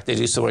of the fact they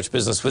do so much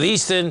business with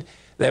Easton.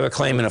 They were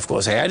claiming, of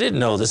course, hey, I didn't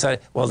know this.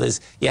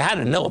 You had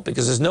to know it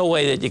because there's no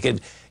way that you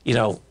could, you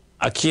know,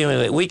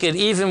 accumulate. We could,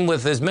 even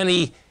with as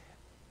many,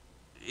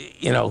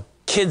 you know,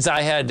 kids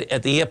I had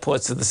at the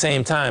airports at the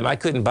same time, I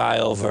couldn't buy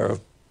over,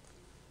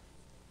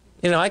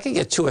 you know, I could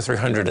get 200 or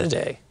 300 a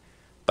day.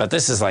 But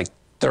this is like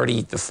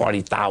 30 to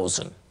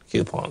 40,000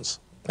 coupons.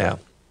 Yeah.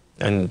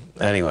 And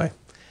anyway,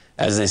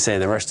 as they say,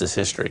 the rest is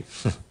history.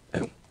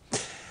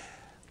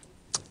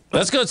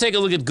 Let's go take a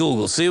look at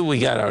Google, see what we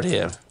got out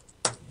here.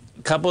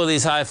 A couple of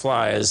these high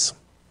flyers.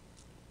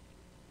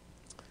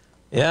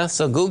 Yeah,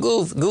 so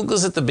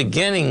Google's at the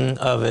beginning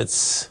of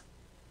it's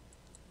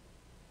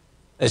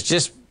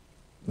just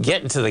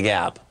getting to the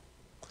gap.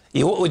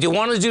 What you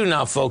want to do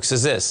now, folks,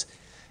 is this.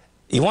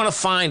 You want to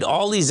find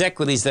all these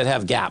equities that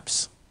have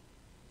gaps.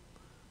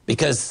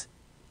 Because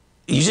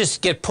you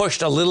just get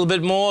pushed a little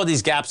bit more,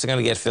 these gaps are going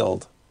to get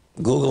filled.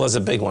 Google is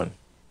a big one.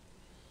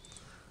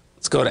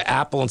 Let's go to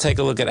Apple and take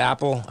a look at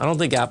Apple. I don't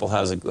think Apple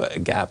has a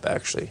gap,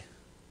 actually.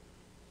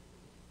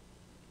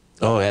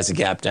 Oh, it has a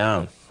gap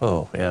down.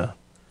 Oh, yeah.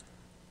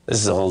 This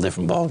is a whole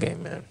different ballgame,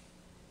 man.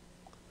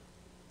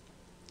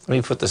 Let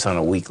me put this on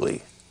a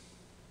weekly.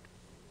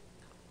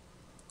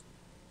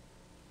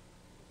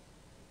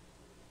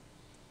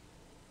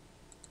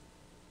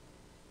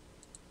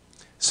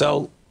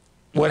 So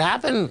what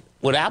happened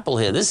with Apple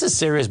here, this is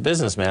serious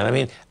business, man. I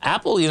mean,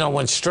 Apple, you know,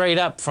 went straight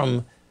up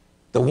from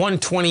the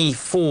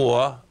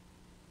 124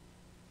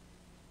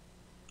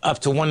 up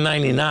to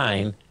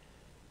 199.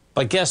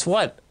 But guess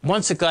what?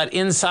 Once it got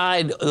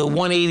inside the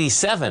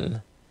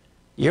 187,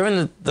 you're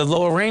in the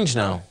lower range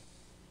now.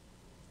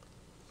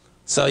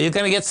 So you're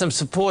going to get some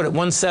support at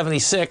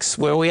 176,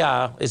 where we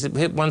are. Is it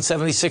hit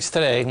 176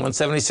 today,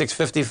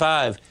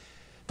 176.55.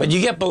 But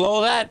you get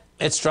below that,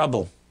 it's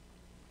trouble,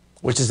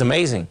 which is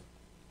amazing.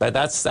 But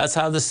that's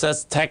how this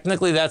sets,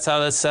 technically that's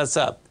how this sets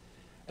up.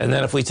 And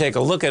then if we take a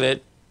look at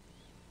it,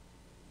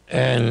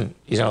 and,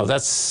 you know,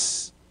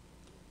 that's,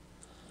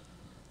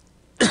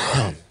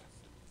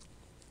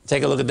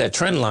 take a look at that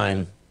trend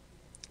line,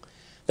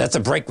 that's a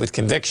break with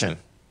conviction.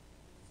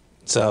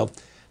 So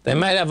they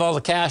might have all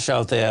the cash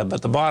out there,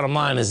 but the bottom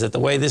line is that the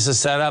way this is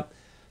set up,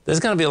 there's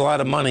going to be a lot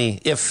of money,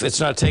 if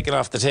it's not taken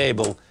off the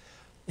table,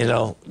 you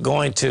know,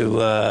 going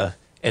to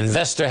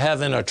investor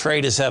heaven or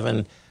traders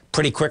heaven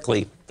pretty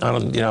quickly.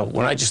 You know,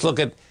 when I just look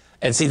at,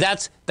 and see,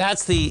 that's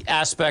the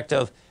aspect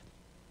of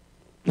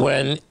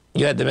when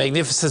you had the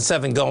Magnificent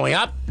Seven going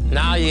up,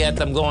 now you had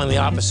them going the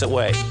opposite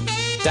way.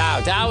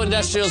 Dow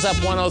Industrial's up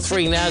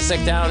 103,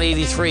 NASDAQ down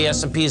 83,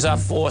 S&P's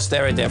off 4.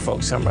 Stay right there,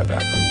 folks. Come right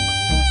back.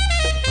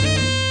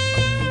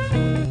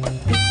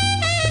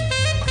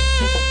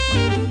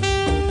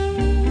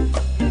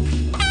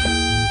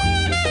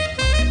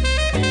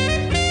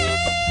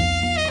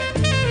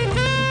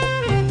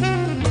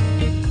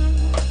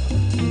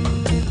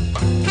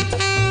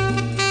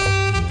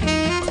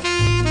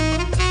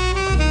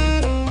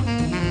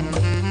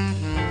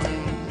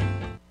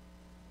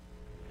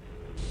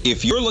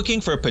 If you're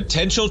looking for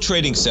potential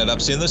trading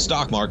setups in the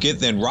stock market,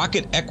 then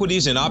Rocket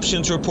Equities and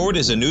Options Report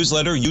is a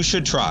newsletter you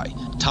should try.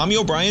 Tommy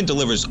O'Brien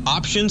delivers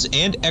options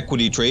and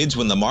equity trades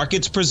when the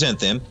markets present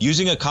them,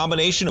 using a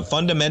combination of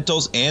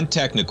fundamentals and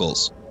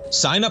technicals.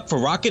 Sign up for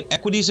Rocket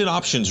Equities and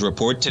Options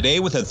Report today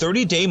with a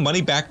 30-day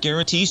money-back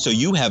guarantee, so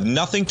you have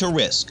nothing to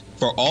risk.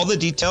 For all the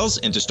details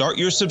and to start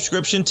your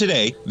subscription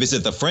today,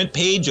 visit the front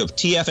page of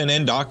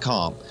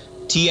TFNN.com.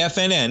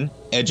 TFNN,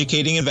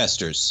 educating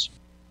investors.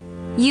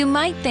 You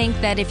might think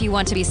that if you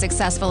want to be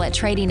successful at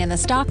trading in the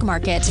stock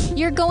market,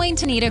 you're going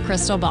to need a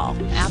crystal ball.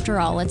 After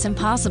all, it's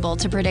impossible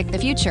to predict the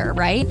future,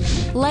 right?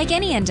 Like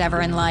any endeavor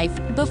in life,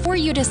 before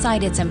you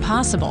decide it's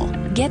impossible,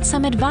 get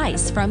some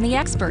advice from the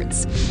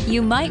experts.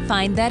 You might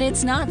find that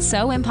it's not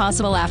so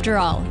impossible after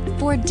all.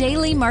 For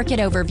daily market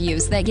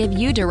overviews that give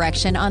you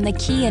direction on the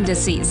key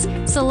indices,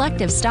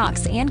 selective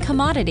stocks, and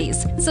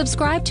commodities,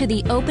 subscribe to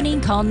the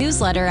Opening Call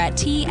newsletter at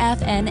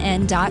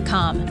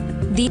TFNN.com.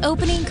 The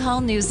Opening Call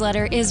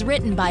newsletter is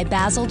written by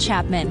Basil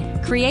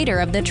Chapman, creator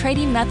of the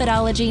trading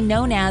methodology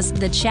known as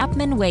the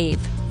Chapman Wave.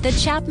 The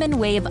Chapman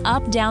Wave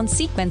up-down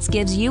sequence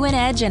gives you an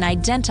edge in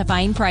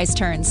identifying price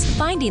turns,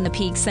 finding the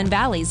peaks and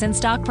valleys in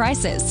stock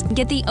prices.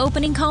 Get the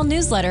Opening Call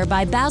newsletter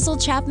by Basil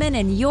Chapman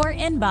in your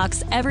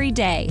inbox every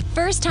day.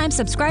 First-time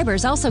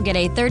subscribers also get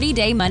a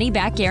 30-day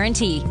money-back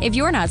guarantee. If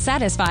you're not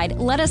satisfied,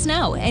 let us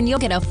know, and you'll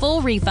get a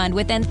full refund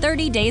within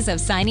 30 days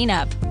of signing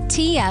up.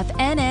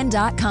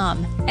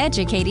 TFNN.com,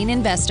 educating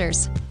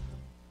investors.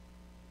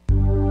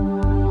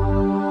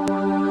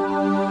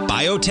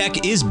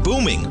 Biotech is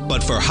booming,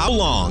 but for how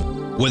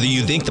long? Whether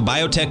you think the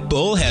biotech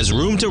bull has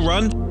room to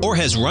run or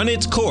has run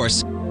its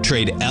course,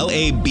 trade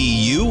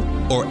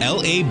LABU or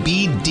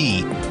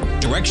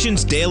LABD.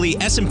 Direction's daily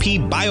S&P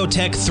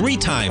Biotech 3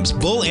 times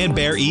bull and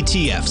bear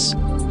ETFs.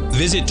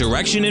 Visit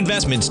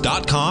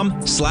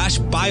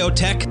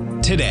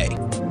directioninvestments.com/biotech today.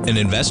 An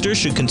investor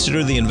should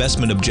consider the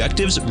investment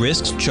objectives,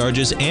 risks,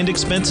 charges, and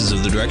expenses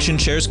of the Direction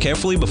shares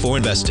carefully before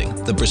investing.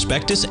 The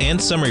prospectus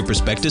and summary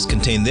prospectus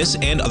contain this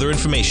and other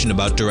information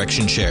about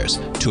Direction shares.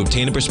 To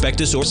obtain a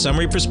prospectus or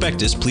summary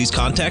prospectus, please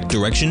contact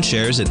Direction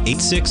Shares at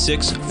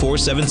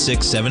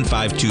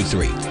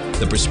 866-476-7523.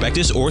 The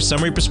prospectus or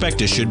summary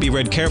prospectus should be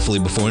read carefully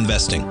before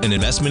investing. An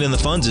investment in the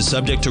funds is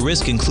subject to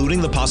risk,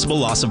 including the possible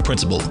loss of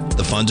principal.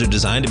 The funds are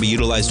designed to be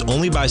utilized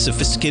only by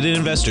sophisticated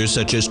investors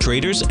such as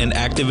traders and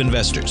active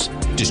investors.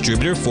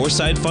 Distributor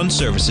Foreside Fund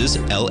Services,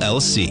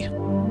 LLC.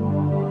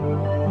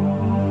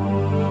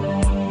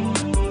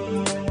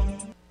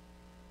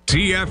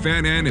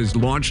 TFNN has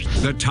launched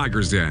the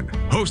Tiger's Den.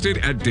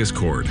 Hosted at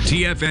Discord,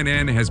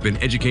 TFNN has been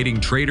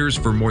educating traders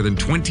for more than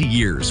 20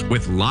 years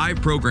with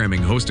live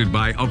programming hosted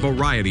by a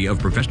variety of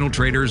professional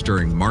traders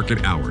during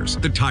market hours.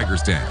 The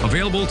Tiger's Den,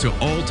 available to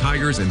all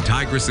tigers and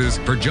tigresses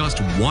for just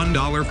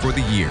 $1 for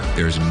the year.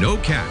 There's no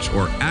catch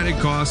or added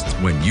costs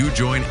when you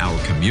join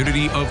our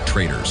community of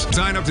traders.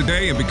 Sign up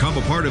today and become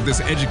a part of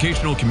this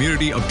educational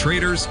community of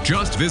traders.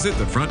 Just visit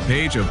the front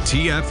page of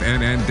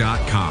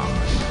TFNN.com.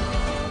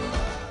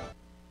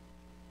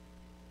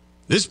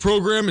 This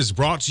program is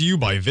brought to you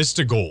by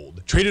Vista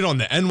Gold, traded on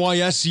the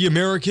NYSE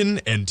American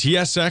and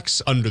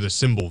TSX under the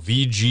symbol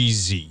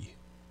VGZ.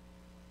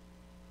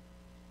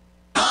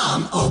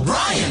 Tom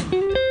O'Brien.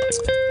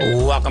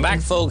 Welcome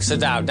back, folks. The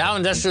Dow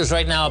Industrials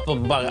right now up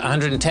about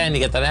 110. You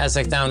get the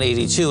Nasdaq down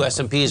 82.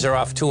 S&Ps are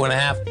off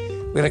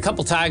 2.5. We got a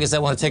couple targets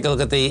that want to take a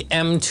look at the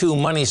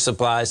M2 money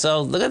supply.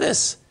 So look at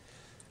this.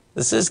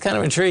 This is kind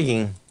of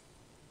intriguing.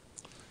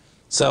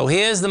 So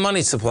here's the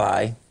money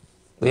supply,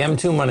 the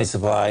M2 money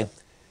supply.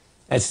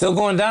 It's still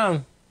going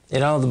down.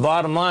 You know, the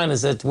bottom line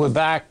is that we're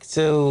back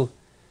to, well,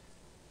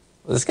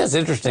 this gets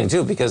interesting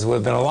too, because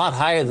we've been a lot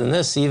higher than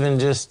this, even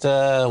just,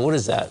 what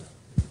is that?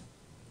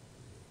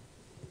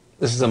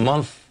 This is a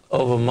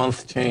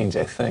month-over-month change,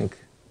 I think.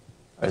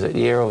 Or is it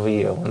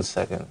year-over-year? 1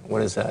 second.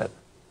 What is that?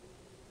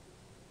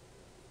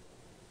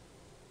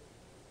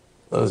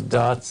 Those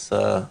dots,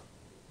 I'll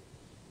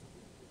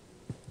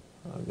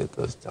get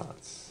those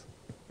dots.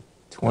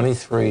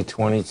 23,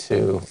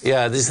 22.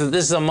 Yeah, this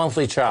is a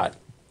monthly chart.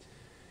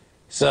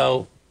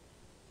 So,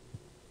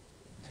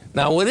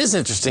 now what is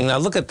interesting, now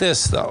look at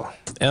this though,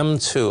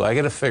 M2, I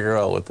gotta figure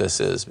out what this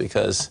is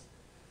because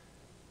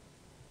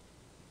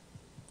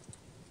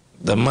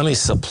the money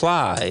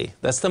supply,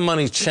 that's the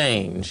money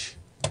change,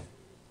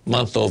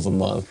 month over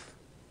month.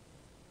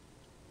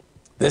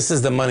 This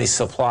is the money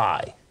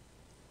supply.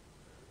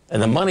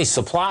 And the money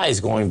supply is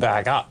going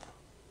back up.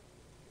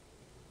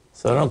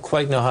 So I don't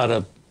quite know how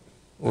to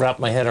wrap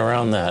my head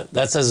around that.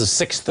 That says a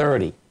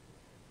 630. You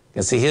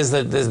can see here's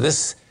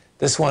this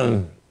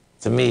one,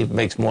 to me,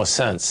 makes more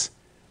sense.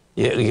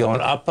 You're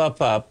going up,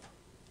 up, up.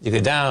 You go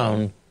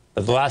down,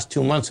 but the last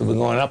 2 months we've been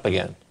going up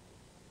again.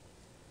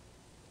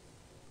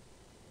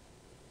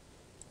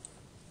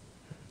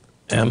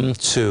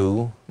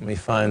 M2, let me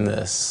find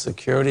this.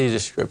 Security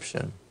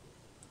description.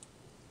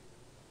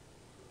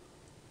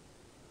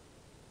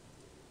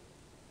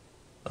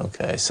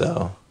 Okay,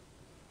 so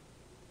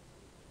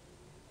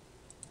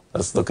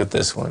let's look at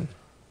this one.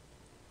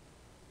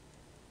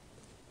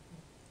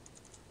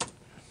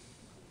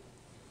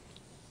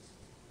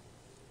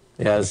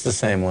 Yeah, it's the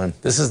same one.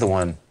 This is the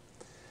one.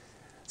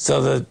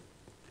 So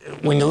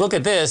when you look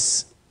at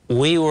this,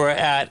 we were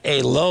at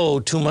a low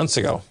 2 months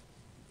ago.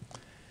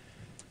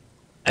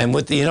 And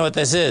you know what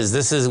this is?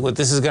 This is what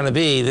this is going to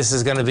be. This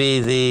is going to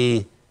be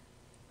the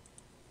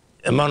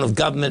amount of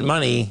government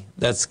money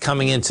that's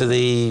coming into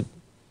the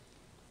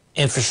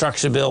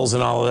infrastructure bills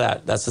and all of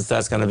that. That's what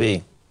that's going to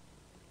be.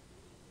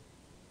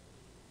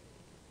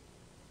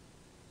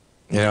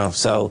 You know,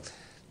 so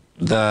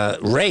the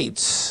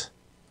rates.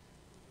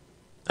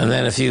 And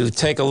then if you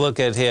take a look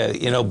at here,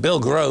 you know, Bill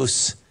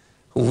Gross,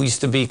 who used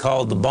to be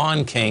called the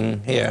bond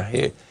king,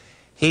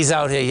 he's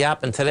out here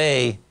yapping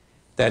today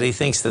that he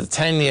thinks that the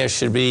 10-year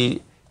should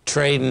be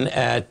trading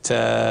at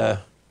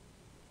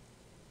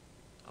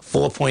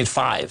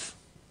 4.5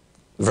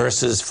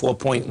 versus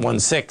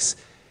 4.16.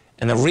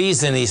 And the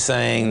reason he's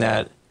saying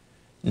that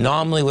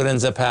normally what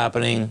ends up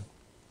happening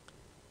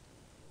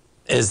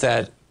is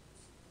that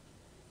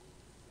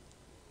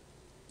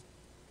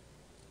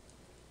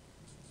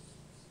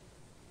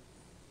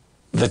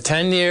the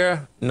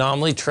 10-year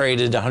normally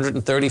traded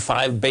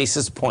 135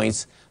 basis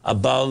points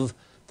above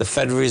the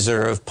Federal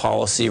Reserve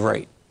policy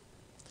rate.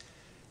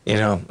 You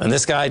know, and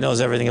this guy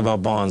knows everything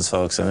about bonds,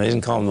 folks. I mean, they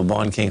didn't call him the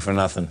bond king for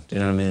nothing. Do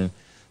you know what I mean?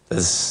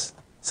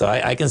 So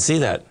I can see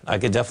that. I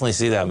could definitely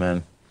see that,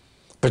 man.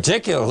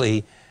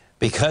 Particularly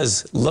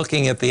because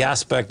looking at the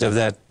aspect of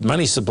that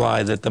money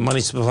supply, that the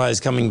money supply is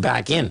coming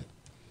back in.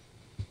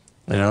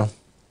 You know,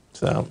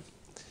 so.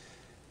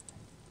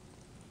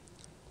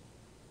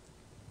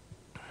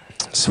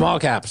 Small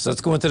caps.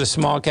 Let's go into the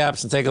small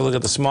caps and take a look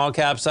at the small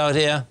caps out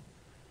here.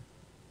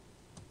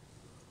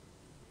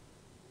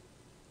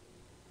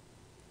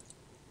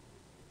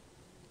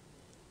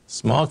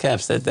 Small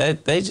caps,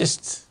 they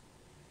just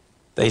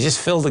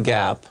fill the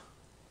gap.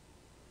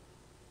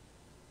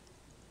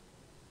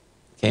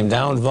 Came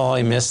down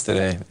volume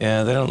yesterday.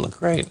 Yeah, they don't look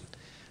great.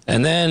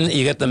 And then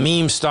you get the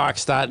meme stock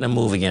starting to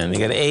move again. You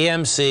get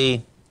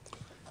AMC.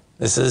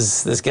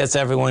 This gets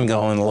everyone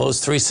going. The low's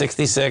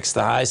 366,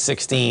 the high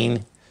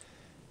 16.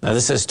 Now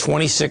this is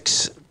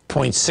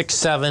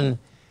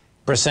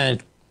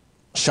 26.67%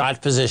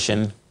 short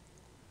position.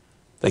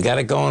 They got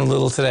it going a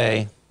little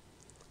today.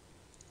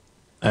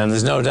 And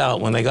there's no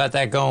doubt when they got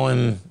that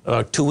going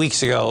 2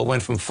 weeks ago, it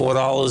went from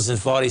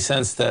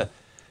 $4.40 to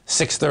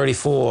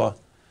 $6.34,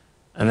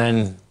 and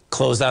then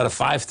closed out at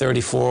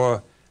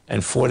 $5.34,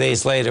 and 4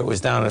 days later it was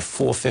down at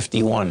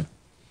 $4.51.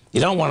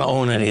 You don't want to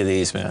own any of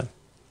these, man.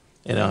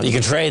 You know, you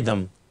can trade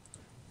them,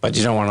 but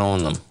you don't want to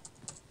own them.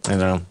 You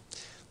know,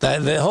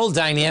 the whole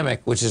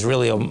dynamic, which is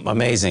really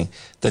amazing,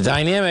 the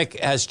dynamic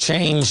has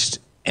changed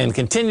and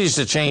continues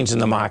to change in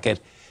the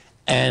market,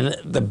 and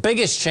the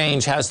biggest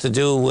change has to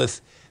do with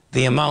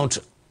the amount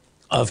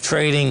of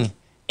trading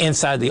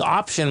inside the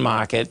option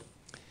market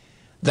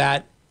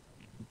that,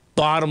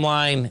 bottom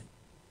line,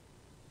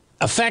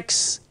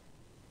 affects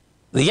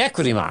the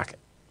equity market.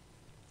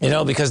 You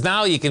know, because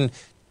now you can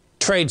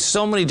trade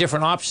so many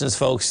different options,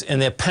 folks,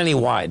 and they're penny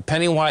wide.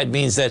 Penny wide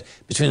means that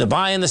between the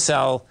buy and the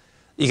sell,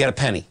 you get a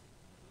penny.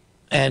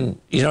 And,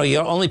 you know,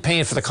 you're only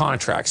paying for the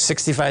contract,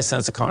 65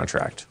 cents a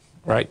contract,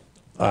 right?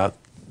 The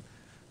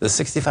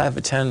 65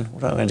 for 10,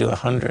 what am I going to do,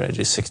 100? I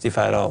do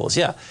 $65.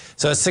 Yeah,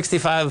 so it's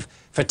 65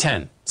 for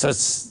 10. So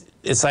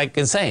it's like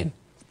insane.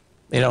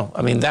 You know,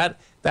 I mean, that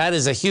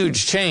is a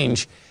huge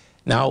change.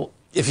 Now,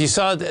 if you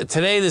saw,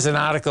 today there's an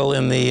article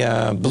in the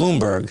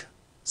Bloomberg.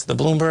 Is it the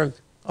Bloomberg?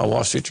 Or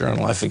Wall Street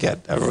Journal, I forget.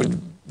 I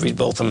read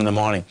both of them in the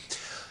morning.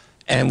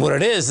 And what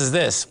it is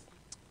this.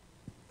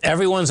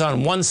 Everyone's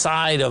on one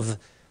side of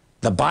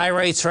the buy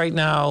rates right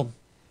now.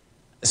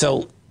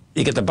 So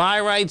you get the buy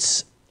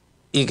rates,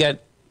 you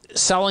get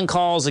selling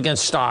calls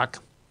against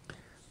stock,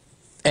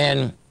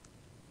 and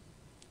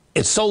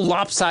it's so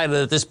lopsided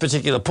at this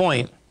particular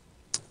point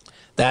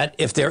that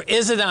if there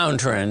is a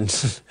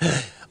downtrend,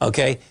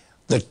 okay,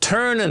 the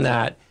turn in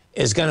that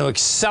is going to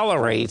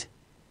accelerate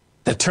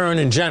the turn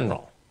in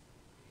general.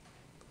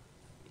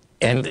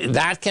 And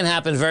that can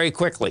happen very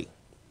quickly,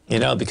 you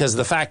know, because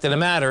the fact of the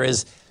matter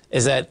is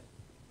that,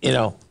 you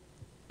know,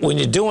 when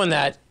you're doing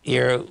that,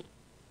 you're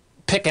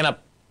picking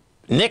up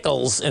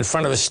nickels in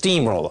front of a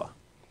steamroller.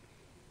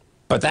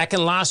 But that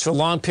can last for a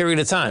long period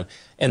of time.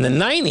 In the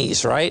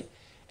 90s, right?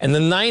 In the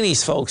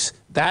 90s, folks,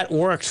 that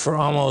worked for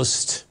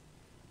almost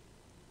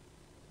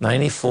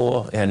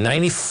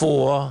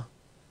 94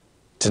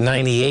 to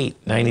 98,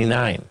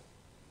 99.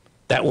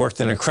 That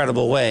worked in an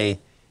incredible way.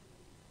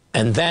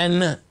 And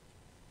then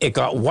it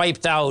got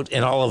wiped out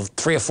in all of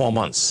 3 or 4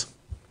 months.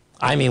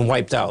 I mean,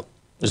 wiped out.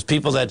 There's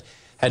people that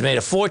had made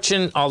a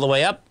fortune all the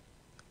way up,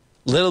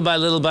 little by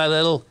little by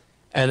little,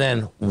 and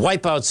then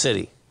wipe out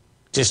city,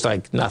 just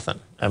like nothing.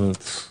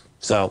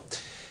 So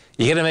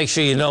you got to make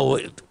sure you know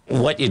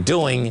what you're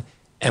doing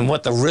and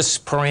what the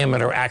risk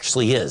parameter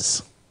actually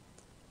is.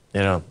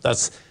 You know,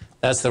 that's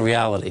the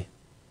reality.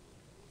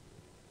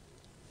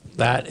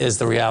 That is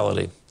the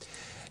reality.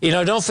 You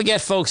know, don't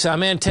forget, folks, our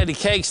man Teddy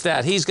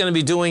Cakestat, he's going to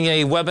be doing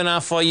a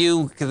webinar for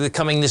you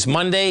coming this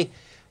Monday.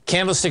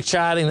 Candlestick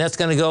charting, that's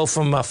going to go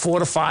from 4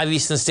 to 5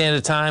 Eastern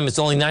Standard Time. It's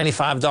only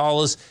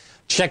 $95.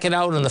 Check it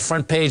out on the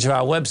front page of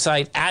our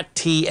website at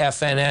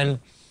TFNN.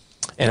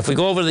 And if we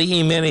go over to the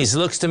E-minis, it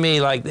looks to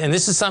me like, and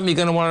this is something you're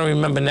going to want to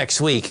remember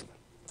next week,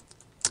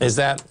 is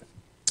that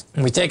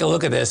when we take a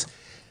look at this,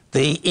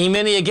 the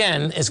E-mini,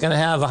 again, is going to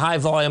have a high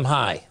volume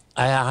high,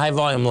 a high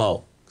volume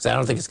low, because I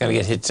don't think it's going to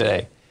get hit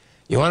today.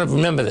 You want to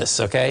remember this,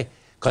 okay?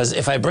 Because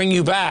if I bring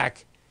you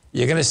back,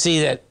 you're going to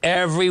see that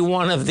every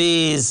one of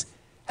these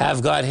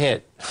have got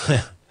hit.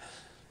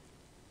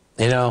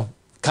 You know,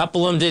 a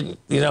couple of them didn't,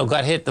 you know,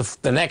 got hit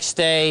the next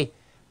day,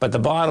 but the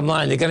bottom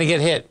line, they're going to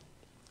get hit.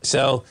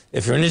 So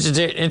if you're an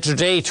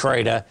intraday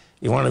trader,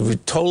 you want to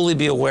totally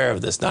be aware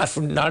of this,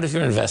 not if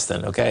you're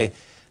investing, okay?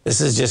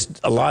 This is just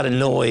a lot of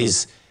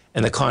noise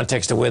in the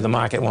context of where the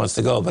market wants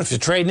to go. But if you're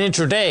trading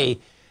intraday,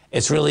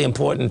 it's really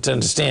important to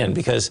understand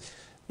because,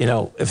 you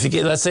know, if you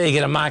get, let's say you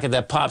get a market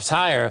that pops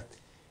higher,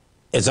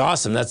 it's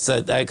awesome.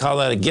 I call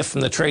that a gift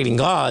from the trading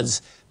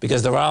gods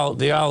because the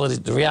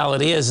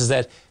reality is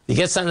that if you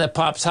get something that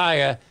pops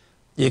higher,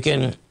 you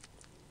can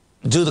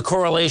do the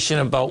correlation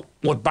about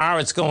what bar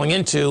it's going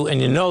into,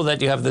 and you know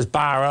that you have this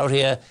bar out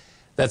here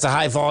that's a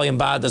high volume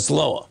bar that's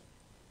lower.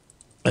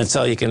 And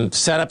so you can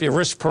set up your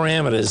risk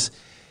parameters.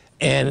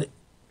 And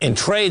in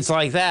trades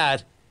like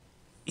that,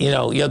 you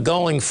know, you're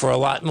going for a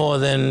lot more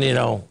than, you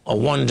know, a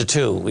 1 to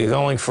 2. You're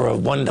going for a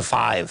 1 to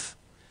 5.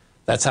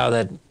 That's how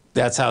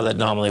that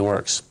normally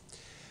works.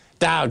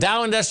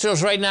 Dow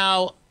Industrials right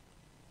now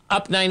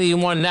up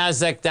 91,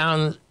 NASDAQ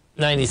down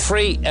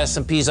 93,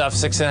 S&P's off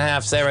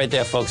 6.5. Stay right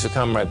there, folks. We'll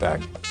come right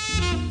back.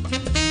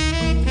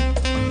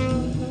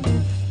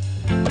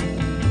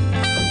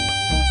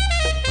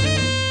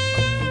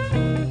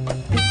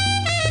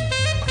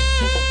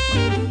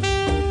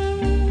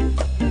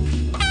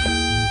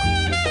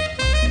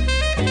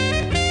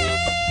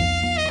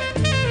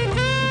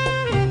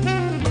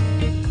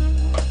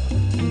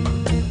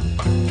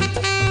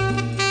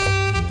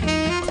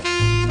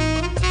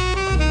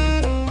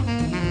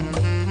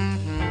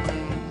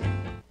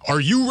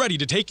 Are you ready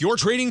to take your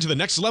trading to the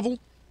next level?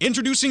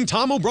 Introducing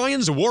Tom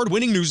O'Brien's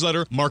award-winning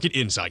newsletter, Market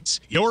Insights,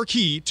 your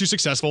key to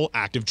successful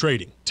active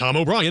trading. Tom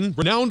O'Brien,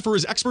 renowned for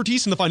his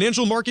expertise in the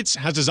financial markets,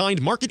 has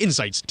designed Market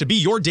Insights to be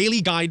your daily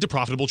guide to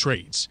profitable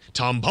trades.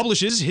 Tom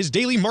publishes his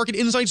daily Market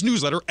Insights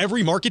newsletter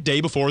every market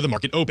day before the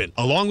market open,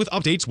 along with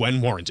updates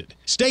when warranted.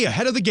 Stay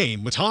ahead of the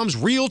game with Tom's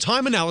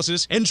real-time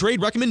analysis and trade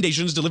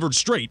recommendations delivered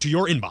straight to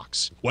your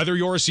inbox. Whether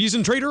you're a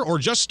seasoned trader or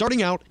just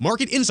starting out,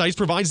 Market Insights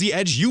provides the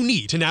edge you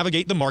need to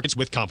navigate the markets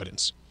with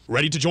confidence.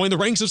 Ready to join the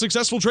ranks of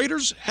successful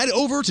traders? Head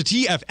over to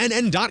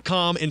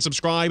TFNN.com and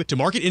subscribe to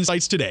Market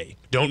Insights today.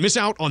 Don't miss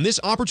out on this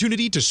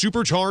opportunity to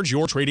supercharge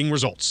your trading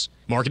results.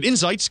 Market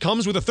Insights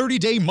comes with a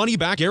 30-day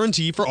money-back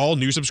guarantee for all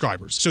new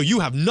subscribers, so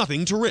you have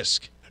nothing to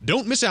risk.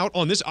 Don't miss out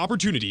on this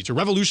opportunity to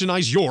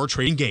revolutionize your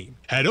trading game.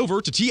 Head over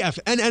to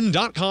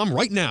TFNN.com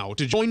right now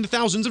to join the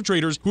thousands of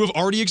traders who have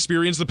already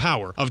experienced the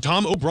power of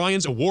Tom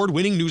O'Brien's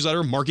award-winning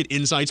newsletter, Market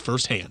Insights,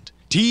 firsthand.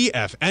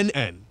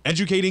 TFNN,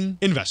 educating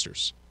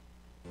investors.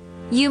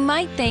 You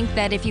might think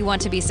that if you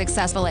want to be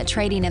successful at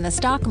trading in the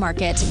stock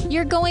market,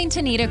 you're going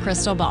to need a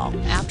crystal ball.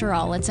 After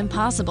all, it's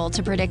impossible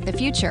to predict the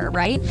future,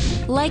 right?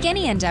 Like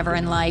any endeavor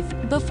in life,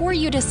 before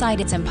you decide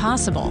it's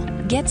impossible,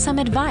 get some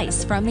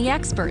advice from the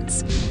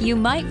experts. You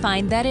might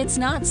find that it's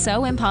not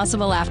so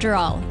impossible after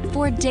all.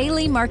 For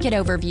daily market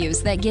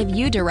overviews that give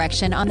you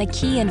direction on the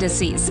key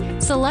indices,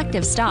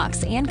 selective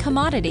stocks, and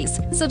commodities,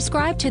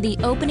 subscribe to the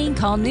Opening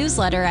Call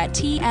newsletter at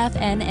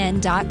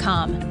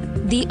TFNN.com.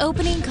 The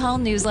Opening Call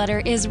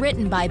newsletter is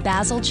written by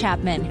Basil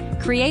Chapman,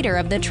 creator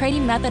of the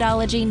trading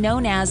methodology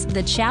known as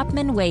the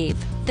Chapman Wave.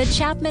 The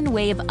Chapman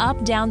Wave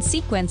up-down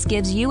sequence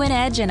gives you an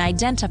edge in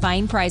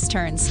identifying price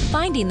turns,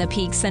 finding the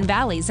peaks and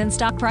valleys in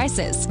stock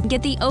prices.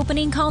 Get the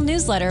Opening Call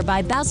newsletter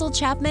by Basil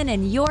Chapman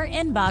in your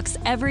inbox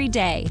every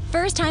day.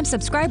 First-time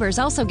subscribers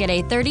also get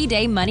a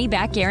 30-day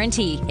money-back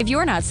guarantee. If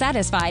you're not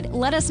satisfied,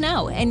 let us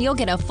know, and you'll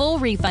get a full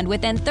refund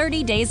within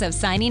 30 days of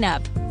signing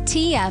up.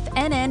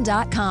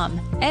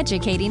 TFNN.com,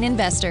 educating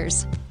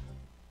investors.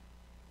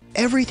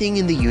 Everything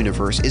in the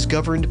universe is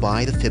governed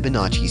by the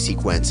Fibonacci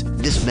sequence.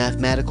 This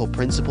mathematical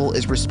principle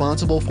is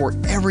responsible for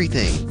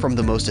everything from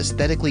the most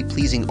aesthetically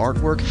pleasing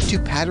artwork to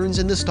patterns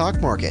in the stock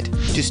market.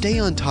 To stay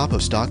on top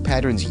of stock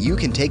patterns you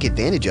can take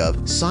advantage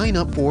of, sign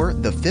up for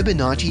the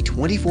Fibonacci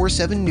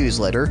 24/7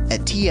 newsletter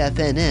at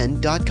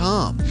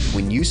TFNN.com.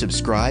 When you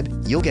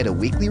subscribe, you'll get a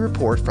weekly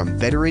report from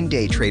veteran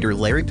day trader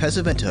Larry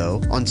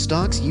Pesavento on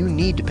stocks you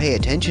need to pay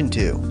attention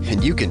to.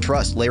 And you can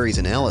trust Larry's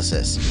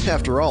analysis.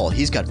 After all,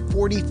 he's got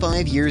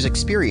 45 years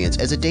experience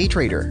as a day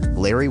trader.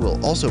 Larry will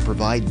also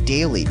provide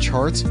daily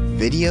charts,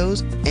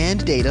 videos,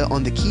 and data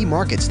on the key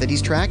markets that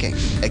he's tracking.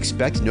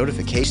 Expect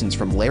notifications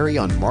from Larry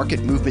on market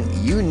movement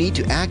you need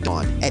to act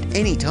on at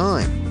any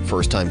time.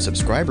 First-time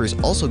subscribers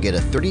also get a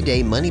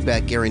 30-day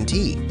money-back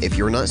guarantee. If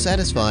you're not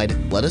satisfied,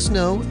 let us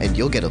know and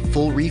you'll get a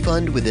full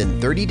refund within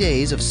 30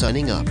 days of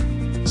signing up.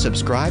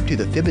 Subscribe to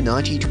the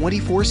Fibonacci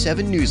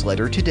 24/7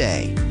 newsletter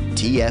today.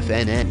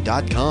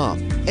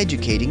 TFNN.com,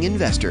 educating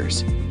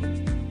investors.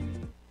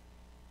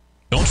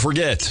 Don't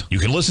forget, you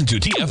can listen to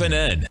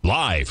TFNN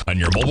live on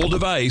your mobile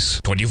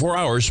device 24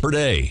 hours per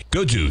day.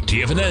 Go to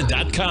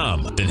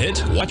TFNN.com, then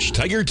hit Watch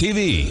Tiger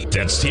TV.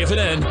 That's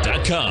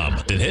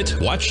TFNN.com, then hit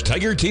Watch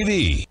Tiger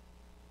TV.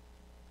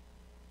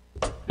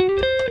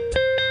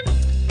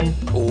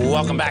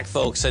 Welcome back,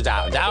 folks. The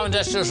Dow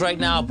Industrials right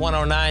now up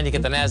 109. You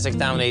get the Nasdaq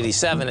down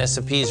 87.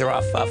 S&Ps are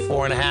off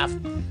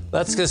 4.5.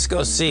 Let's just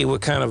go see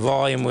what kind of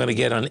volume we're going to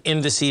get on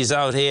indices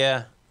out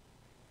here.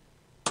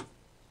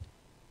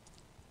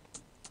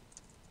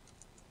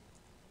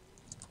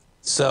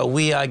 So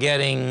we are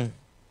getting,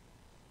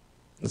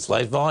 it's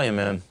light volume,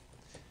 man.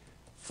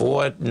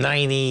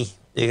 490.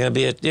 You're gonna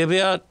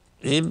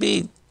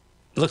be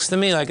looks to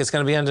me like it's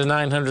gonna be under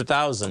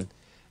 900,000.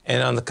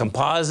 And on the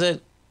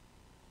composite,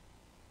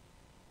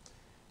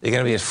 you're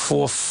gonna be at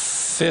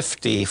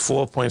 450,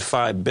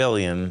 4.5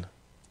 billion,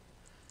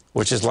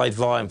 which is light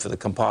volume for the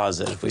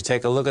composite. If we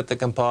take a look at the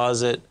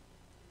composite,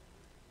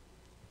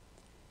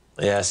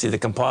 yeah, see the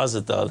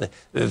composite though.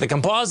 The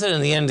composite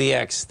and the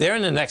NDX, they're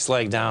in the next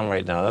leg down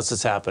right now. That's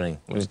what's happening.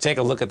 When you take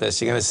a look at this,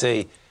 you're going to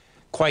see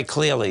quite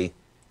clearly,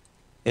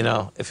 you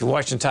know, if you're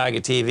watching Tiger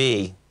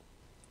TV,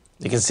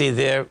 you can see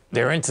they're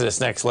into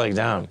this next leg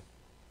down.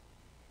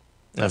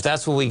 And if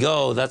that's where we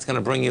go, that's going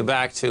to bring you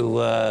back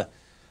to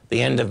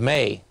the end of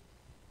May.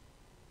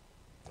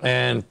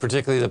 And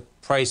particularly the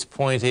price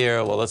point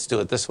here, well, let's do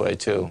it this way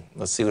too.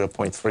 Let's see what a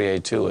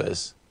 0.382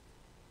 is.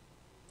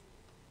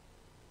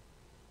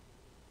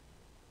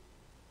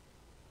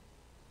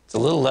 It's a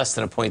little less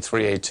than a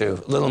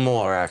 0.382, a little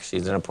more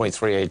actually than a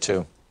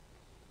 0.382,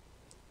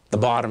 the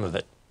bottom of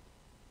it.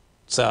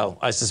 So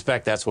I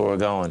suspect that's where we're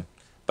going.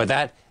 But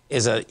that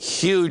is a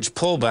huge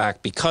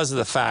pullback because of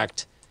the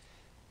fact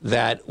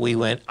that we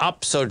went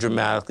up so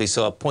dramatically.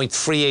 So a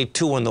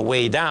 0.382 on the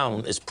way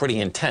down is pretty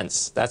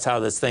intense. That's how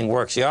this thing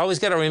works. You always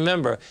got to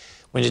remember,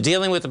 when you're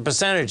dealing with the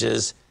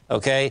percentages,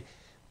 okay,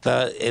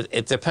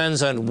 it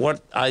depends on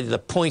what are the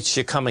points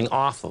you're coming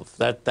off of.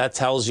 That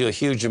tells you a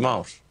huge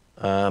amount.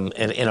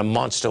 In a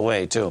monster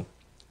way, too.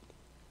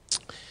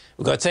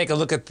 We're going to take a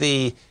look at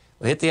we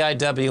hit the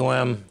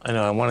IWM. I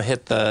know I want to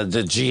hit the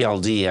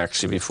GLD,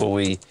 actually, before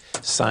we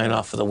sign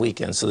off for the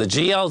weekend. So the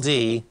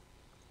GLD,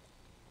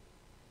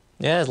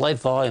 yeah, it's light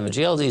volume. The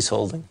GLD is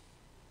holding.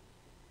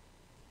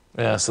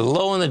 Yeah, so the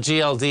low in the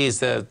GLD is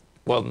the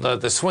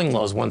swing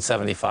low is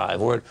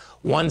 175. We're at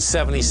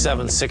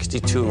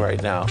 177.62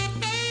 right now.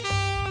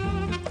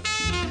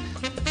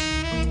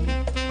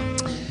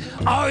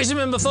 Always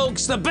remember,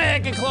 folks, the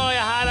bear can claw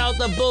your heart out,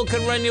 the bull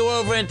can run you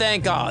over, and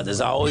thank God there's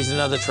always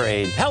another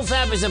trade. Health,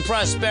 happiness, and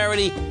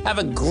prosperity. Have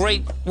a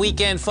great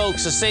weekend,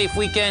 folks, a safe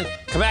weekend.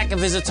 Come back and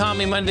visit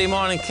Tommy Monday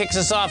morning. Kicks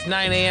us off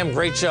 9 a.m.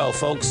 Great show,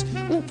 folks.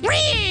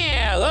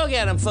 Yeah, go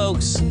get them,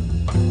 folks.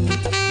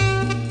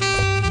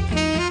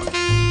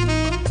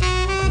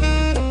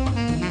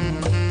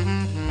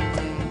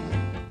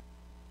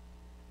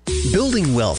 Building wealth